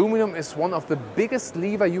 With aluminum is one of the biggest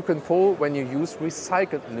lever you can pull when you use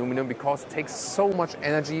recycled aluminum, because it takes so much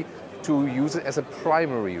energy to use it as a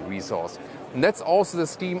primary resource. And that's also the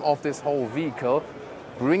scheme of this whole vehicle,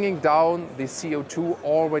 bringing down the CO2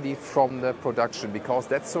 already from the production, because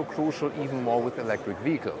that's so crucial even more with electric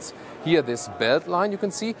vehicles. Here, this belt line you can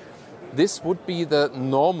see, this would be the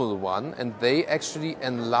normal one, and they actually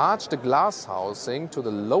enlarge the glass housing to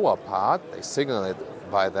the lower part. They signal it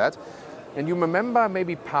by that. And you remember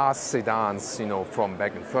maybe past sedans, from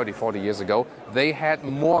back in 30, 40 years ago, they had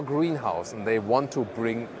more greenhouse, and they want to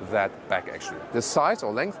bring that back actually. The size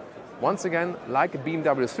or length, once again, like a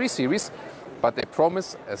BMW 3 Series, but they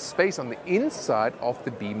promise a space on the inside of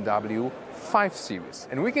the BMW 5 Series.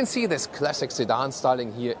 And we can see this classic sedan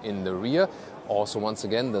styling here in the rear. Also, once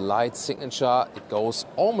again, the light signature, it goes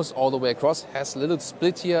almost all the way across, has a little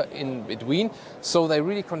split here in between. So they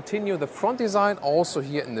really continue the front design also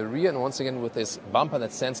here in the rear. And once again, with this bumper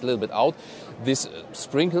that stands a little bit out, this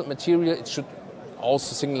sprinkled material, it should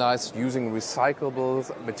also signalize using recyclable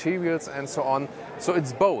materials and so on. So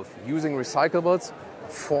it's both using recyclables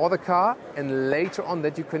for the car, and later on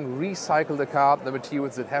that you can recycle the car, the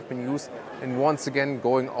materials that have been used, and once again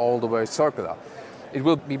going all the way circular. It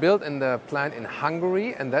will be built in the plant in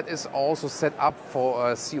Hungary, and that is also set up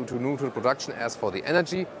for CO2 neutral production as for the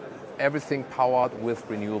energy, everything powered with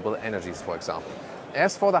renewable energies, for example.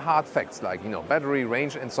 As for the hard facts, like battery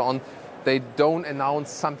range and so on, they don't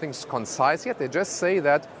announce something concise yet. They just say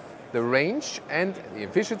that the range and the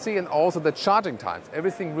efficiency and also the charging times,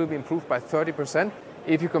 everything will be improved by 30%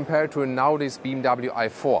 if you compare it to a nowadays BMW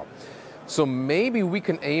i4. So maybe we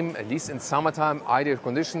can aim, at least in summertime, ideal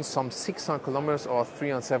conditions, some 600 kilometers or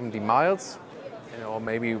 370 miles. Or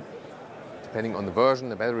maybe, depending on the version,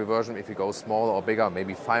 the battery version, if you go smaller or bigger,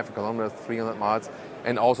 maybe 500 kilometers, 300 miles.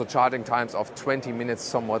 And also charging times of 20 minutes,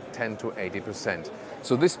 somewhat 10 to 80%.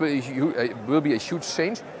 So this will be a huge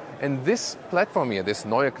change. And this platform here, this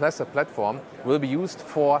Neue Klasse platform, will be used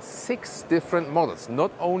for 6 different models.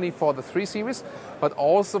 Not only for the 3 Series, but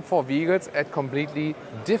also for vehicles at completely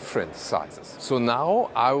different sizes. So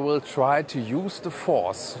now I will try to use the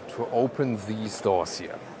force to open these doors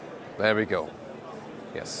here. There we go.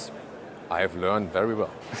 Yes, I have learned very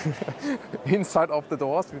well. Inside of the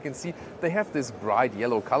doors, we can see they have this bright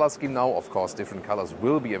yellow color scheme now. Of course, different colors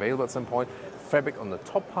will be available at some point. Fabric on the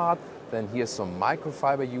top part. Then here's some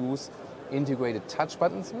microfiber use, integrated touch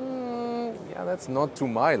buttons. Yeah, that's not to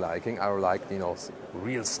my liking. I like,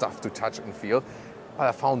 real stuff to touch and feel. But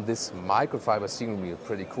I found this microfiber steering wheel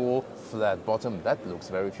pretty cool. Flat bottom, that looks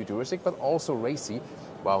very futuristic, but also racy.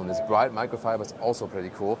 Wow, and this bright microfiber is also pretty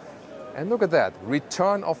cool. And look at that,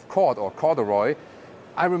 return of cord or corduroy.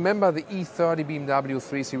 I remember the E30 BMW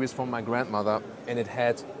 3 Series from my grandmother, and it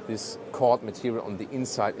had this cord material on the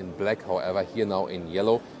inside in black, however, here now in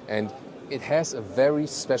yellow. And it has a very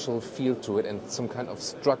special feel to it and some kind of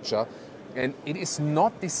structure. And it is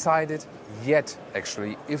not decided yet,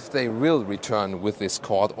 actually, if they will return with this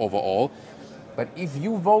cord overall. But if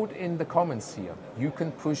you vote in the comments here, you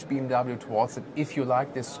can push BMW towards it if you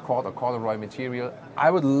like this cord or corduroy material. I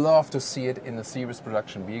would love to see it in a series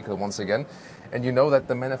production vehicle once again. And you know that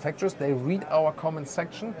the manufacturers, they read our comment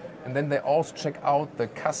section, and then they also check out the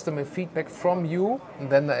customer feedback from you, and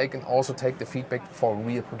then they can also take the feedback for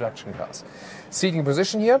real production cars. Seating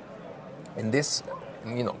position here, in this,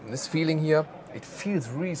 this feeling here, it feels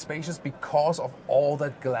really spacious because of all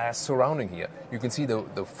that glass surrounding here. You can see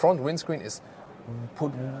the front windscreen is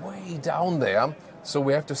put way down there, so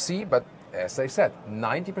we have to see, but as I said,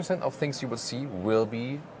 90% of things you will see will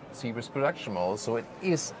be series production models, so it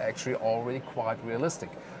is actually already quite realistic.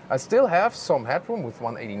 I still have some headroom with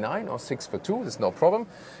 189 or 6'2", there's no problem,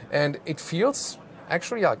 and it feels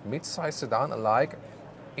actually like mid-size sedan alike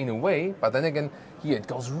in a way, but then again, here it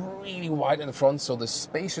goes really wide in the front, so the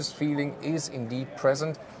spacious feeling is indeed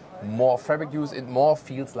present. More fabric use, it more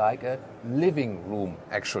feels like a living room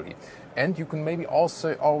actually. And you can maybe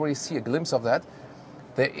also already see a glimpse of that.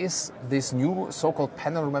 There is this new so-called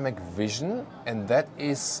panoramic vision, and that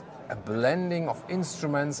is a blending of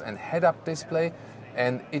instruments and head-up display,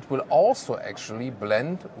 and it will also actually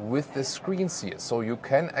blend with the screens here. So you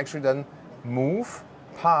can actually then move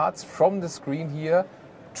parts from the screen here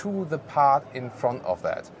to the part in front of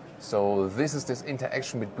that. So this is this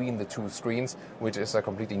interaction between the two screens, which is a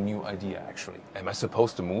completely new idea actually. Am I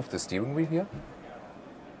supposed to move the steering wheel here?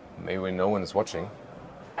 Maybe when no one is watching.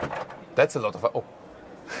 That's a lot of fun. Oh,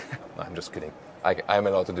 no, I'm just kidding. I'm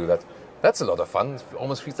allowed to do that. That's a lot of fun. It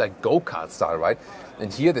almost feels like go-kart style, right?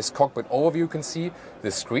 And here, this cockpit overview, you can see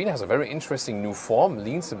the screen has a very interesting new form,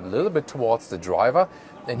 leans a little bit towards the driver.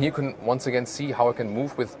 And here you can once again see how I can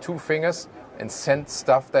move with 2 fingers and send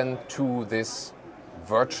stuff then to this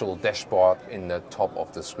virtual dashboard in the top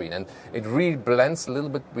of the screen. And it really blends a little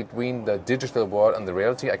bit between the digital world and the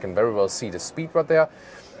reality. I can very well see the speed right there.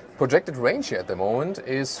 Projected range here at the moment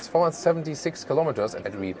is 476 kilometers and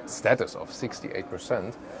battery status of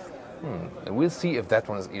 68%. And we'll see if that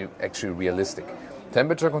one is actually realistic.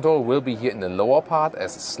 Temperature control will be here in the lower part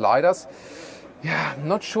as sliders. Yeah, I'm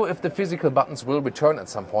not sure if the physical buttons will return at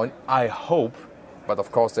some point. I hope, but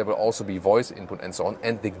of course there will also be voice input and so on.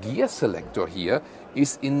 And the gear selector here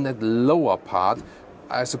is in the lower part.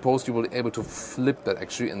 I suppose you will be able to flip that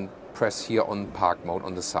actually and press here on park mode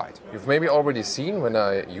on the side. You've maybe already seen when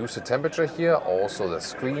I use the temperature here, also the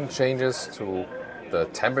screen changes to the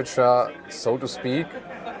temperature, so to speak,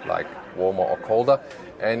 like warmer or colder.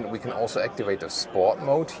 And we can also activate the sport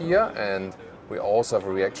mode here, and we also have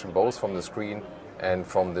a reaction both from the screen and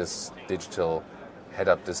from this digital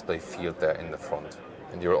head-up display field there in the front.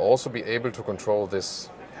 And you'll also be able to control this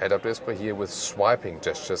head-up display here with swiping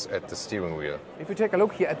gestures at the steering wheel. If you take a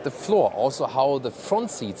look here at the floor, also how the front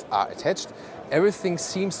seats are attached, everything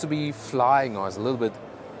seems to be flying or is a little bit,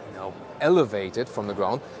 elevated from the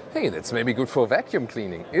ground. Hey, that's maybe good for vacuum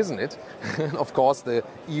cleaning, isn't it? And of course, the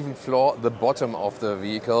even floor, the bottom of the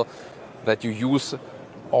vehicle, that you use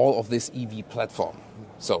all of this EV platform.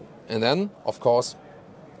 So, and then, of course,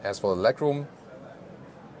 as for the legroom,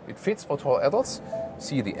 it fits for tall adults.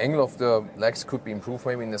 See, the angle of the legs could be improved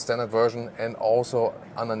maybe in the standard version, and also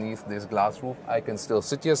underneath this glass roof I can still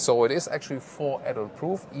sit here. So it is actually for adult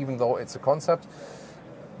proof, even though it's a concept.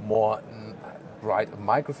 More bright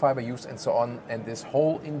microfiber use and so on, and this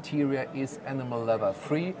whole interior is animal leather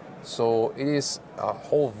free. So it is a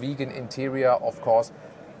whole vegan interior, of course,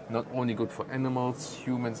 not only good for animals,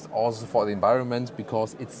 humans, also for the environment,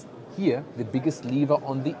 because it's here the biggest lever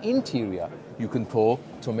on the interior you can pull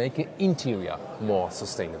to make an interior more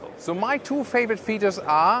sustainable. So my 2 favorite features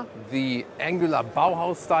are the angular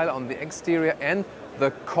Bauhaus style on the exterior and the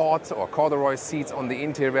corduroy seats on the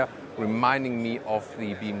interior, reminding me of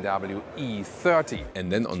the BMW E30.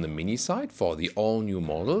 And then on the Mini side, for the all-new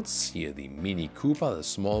models, here the Mini Cooper, the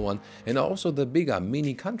small one, and also the bigger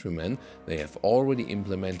Mini Countryman, they have already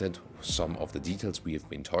implemented some of the details we have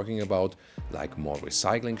been talking about, like more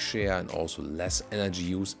recycling share and also less energy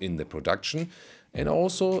use in the production. And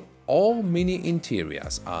also, all Mini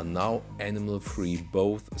interiors are now animal-free,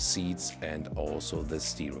 both seats and also the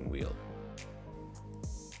steering wheel.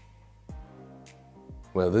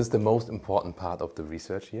 Well, this is the most important part of the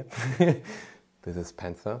research here. This is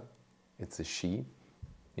Panther. It's a she.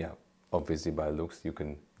 Yeah, obviously by looks you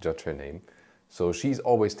can judge her name. So she's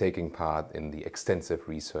always taking part in the extensive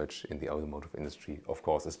research in the automotive industry, of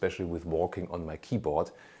course, especially with walking on my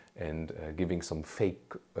keyboard and giving some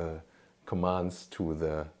fake commands to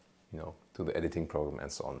the, to the editing program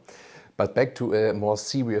and so on. But back to a more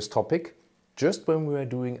serious topic. Just when we were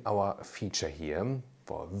doing our feature here,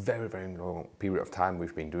 for a very, very long period of time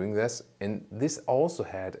we've been doing this, and this also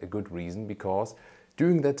had a good reason, because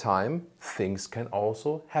during that time things can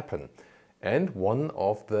also happen. And one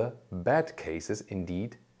of the bad cases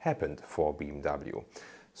indeed happened for BMW.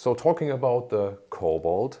 So talking about the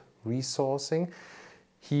cobalt resourcing,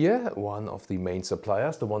 here one of the main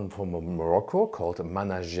suppliers, the one from Morocco called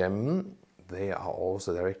Managem, they are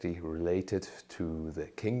also directly related to the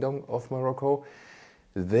Kingdom of Morocco.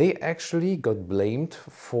 They actually got blamed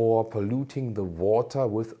for polluting the water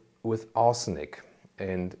with arsenic.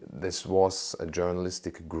 And this was a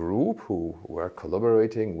journalistic group who were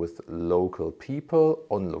collaborating with local people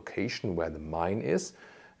on location where the mine is.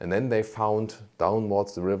 And then they found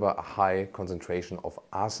downwards the river a high concentration of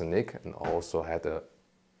arsenic, and also had a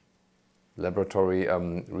laboratory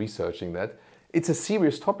researching that. It's a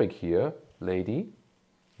serious topic here, lady.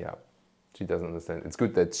 Yeah. She doesn't understand. It's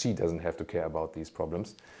good that she doesn't have to care about these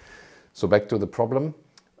problems. So back to the problem.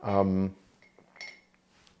 Yeah,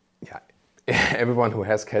 everyone who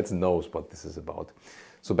has cats knows what this is about.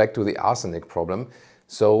 So back to the arsenic problem.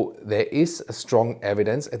 So there is a strong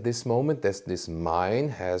evidence at this moment that this mine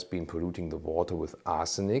has been polluting the water with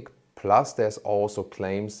arsenic. Plus there's also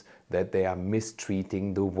claims that they are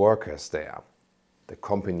mistreating the workers there. The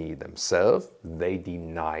company themselves, they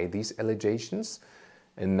deny these allegations.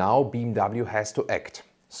 And now BMW has to act.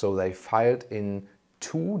 So they filed in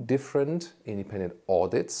 2 different independent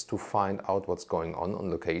audits to find out what's going on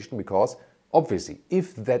location, because obviously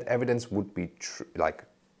if that evidence would be like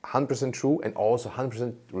 100% true and also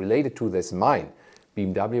 100% related to this mine,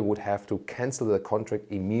 BMW would have to cancel the contract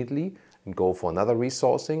immediately and go for another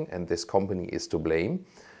resourcing, and this company is to blame.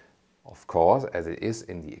 Of course, as it is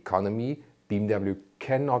in the economy, BMW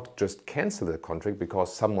cannot just cancel the contract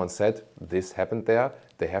because someone said this happened there.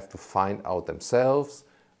 They have to find out themselves,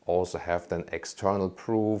 also have then external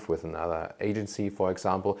proof with another agency, for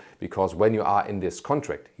example, because when you are in this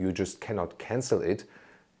contract, you just cannot cancel it.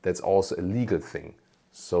 That's also a legal thing.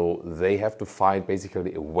 So they have to find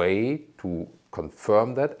basically a way to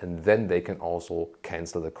confirm that, and then they can also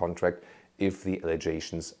cancel the contract if the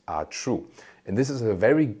allegations are true. And this is a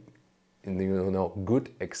very good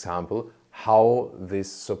example how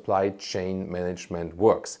this supply chain management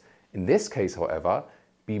works. In this case, however,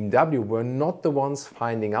 BMW were not the ones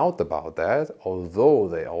finding out about that, although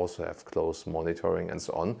they also have close monitoring and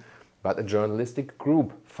so on. But a journalistic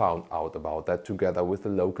group found out about that together with the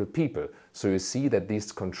local people. So you see that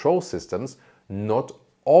these control systems not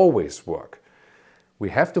always work. We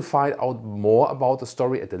have to find out more about the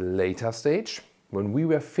story at a later stage. When we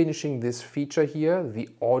were finishing this feature here, the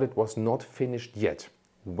audit was not finished yet.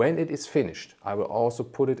 When it is finished, I will also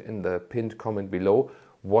put it in the pinned comment below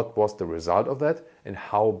what was the result of that and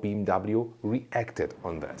how BMW reacted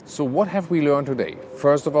on that. So what have we learned today?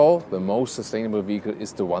 First of all, the most sustainable vehicle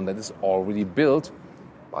is the one that is already built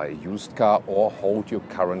by a used car or hold your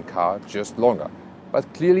current car just longer.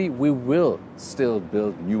 But clearly we will still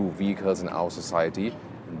build new vehicles in our society,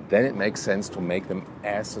 and then it makes sense to make them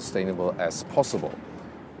as sustainable as possible.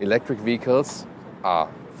 Electric vehicles are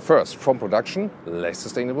first, from production, less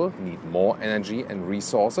sustainable, need more energy and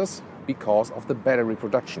resources because of the battery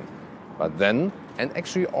production. But then, and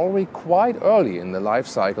actually already quite early in the life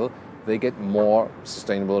cycle, they get more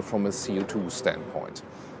sustainable from a CO2 standpoint.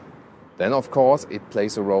 Then, of course, it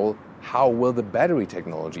plays a role. How will the battery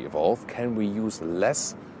technology evolve? Can we use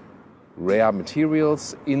less rare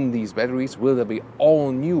materials in these batteries? Will there be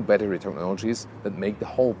all new battery technologies that make the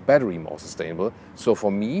whole battery more sustainable? So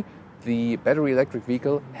for me, the battery electric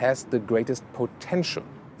vehicle has the greatest potential.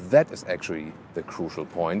 That is actually the crucial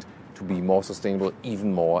point, to be more sustainable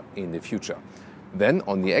even more in the future. Then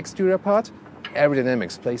on the exterior part,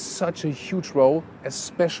 aerodynamics plays such a huge role,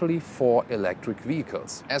 especially for electric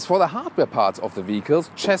vehicles. As for the hardware parts of the vehicles,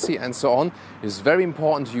 chassis and so on, it is very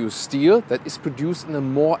important to use steel that is produced in a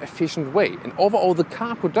more efficient way. And overall the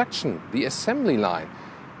car production, the assembly line,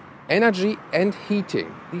 energy and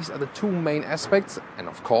heating, these are the 2 main aspects, and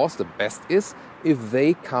of course the best is if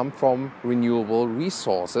they come from renewable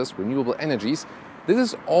resources, renewable energies. This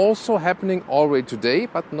is also happening already today,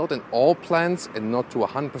 but not in all plants and not to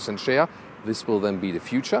 100% share. This will then be the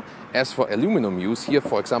future. As for aluminum use here,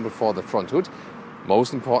 for example, for the front hood,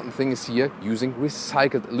 most important thing is here using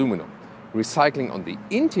recycled aluminum. Recycling on the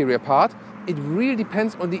interior part, it really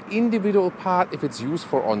depends on the individual part if it's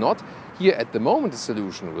useful or not. Here at the moment, the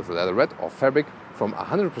solution with leatherette or fabric from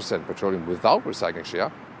 100% petroleum without recycling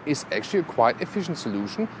share is actually a quite efficient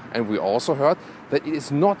solution, and we also heard that it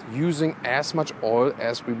is not using as much oil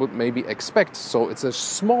as we would maybe expect. So it's a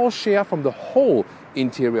small share from the whole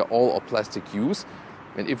interior oil or plastic use,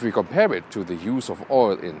 and if we compare it to the use of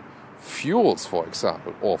oil in fuels, for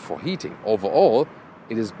example, or for heating, overall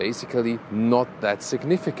it is basically not that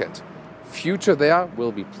significant. Future there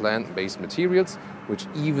will be plant-based materials, which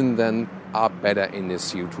even then are better in the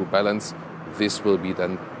CO2 balance. This will be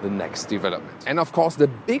then the next development. And of course, the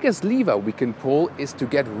biggest lever we can pull is to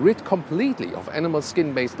get rid completely of animal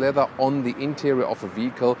skin-based leather on the interior of a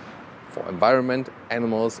vehicle for environment,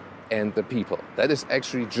 animals, and the people. That is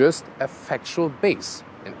actually just a factual base.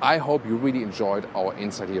 And I hope you really enjoyed our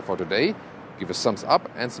insight here for today. Give us a thumbs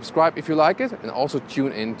up and subscribe if you like it, and also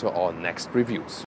tune in to our next reviews.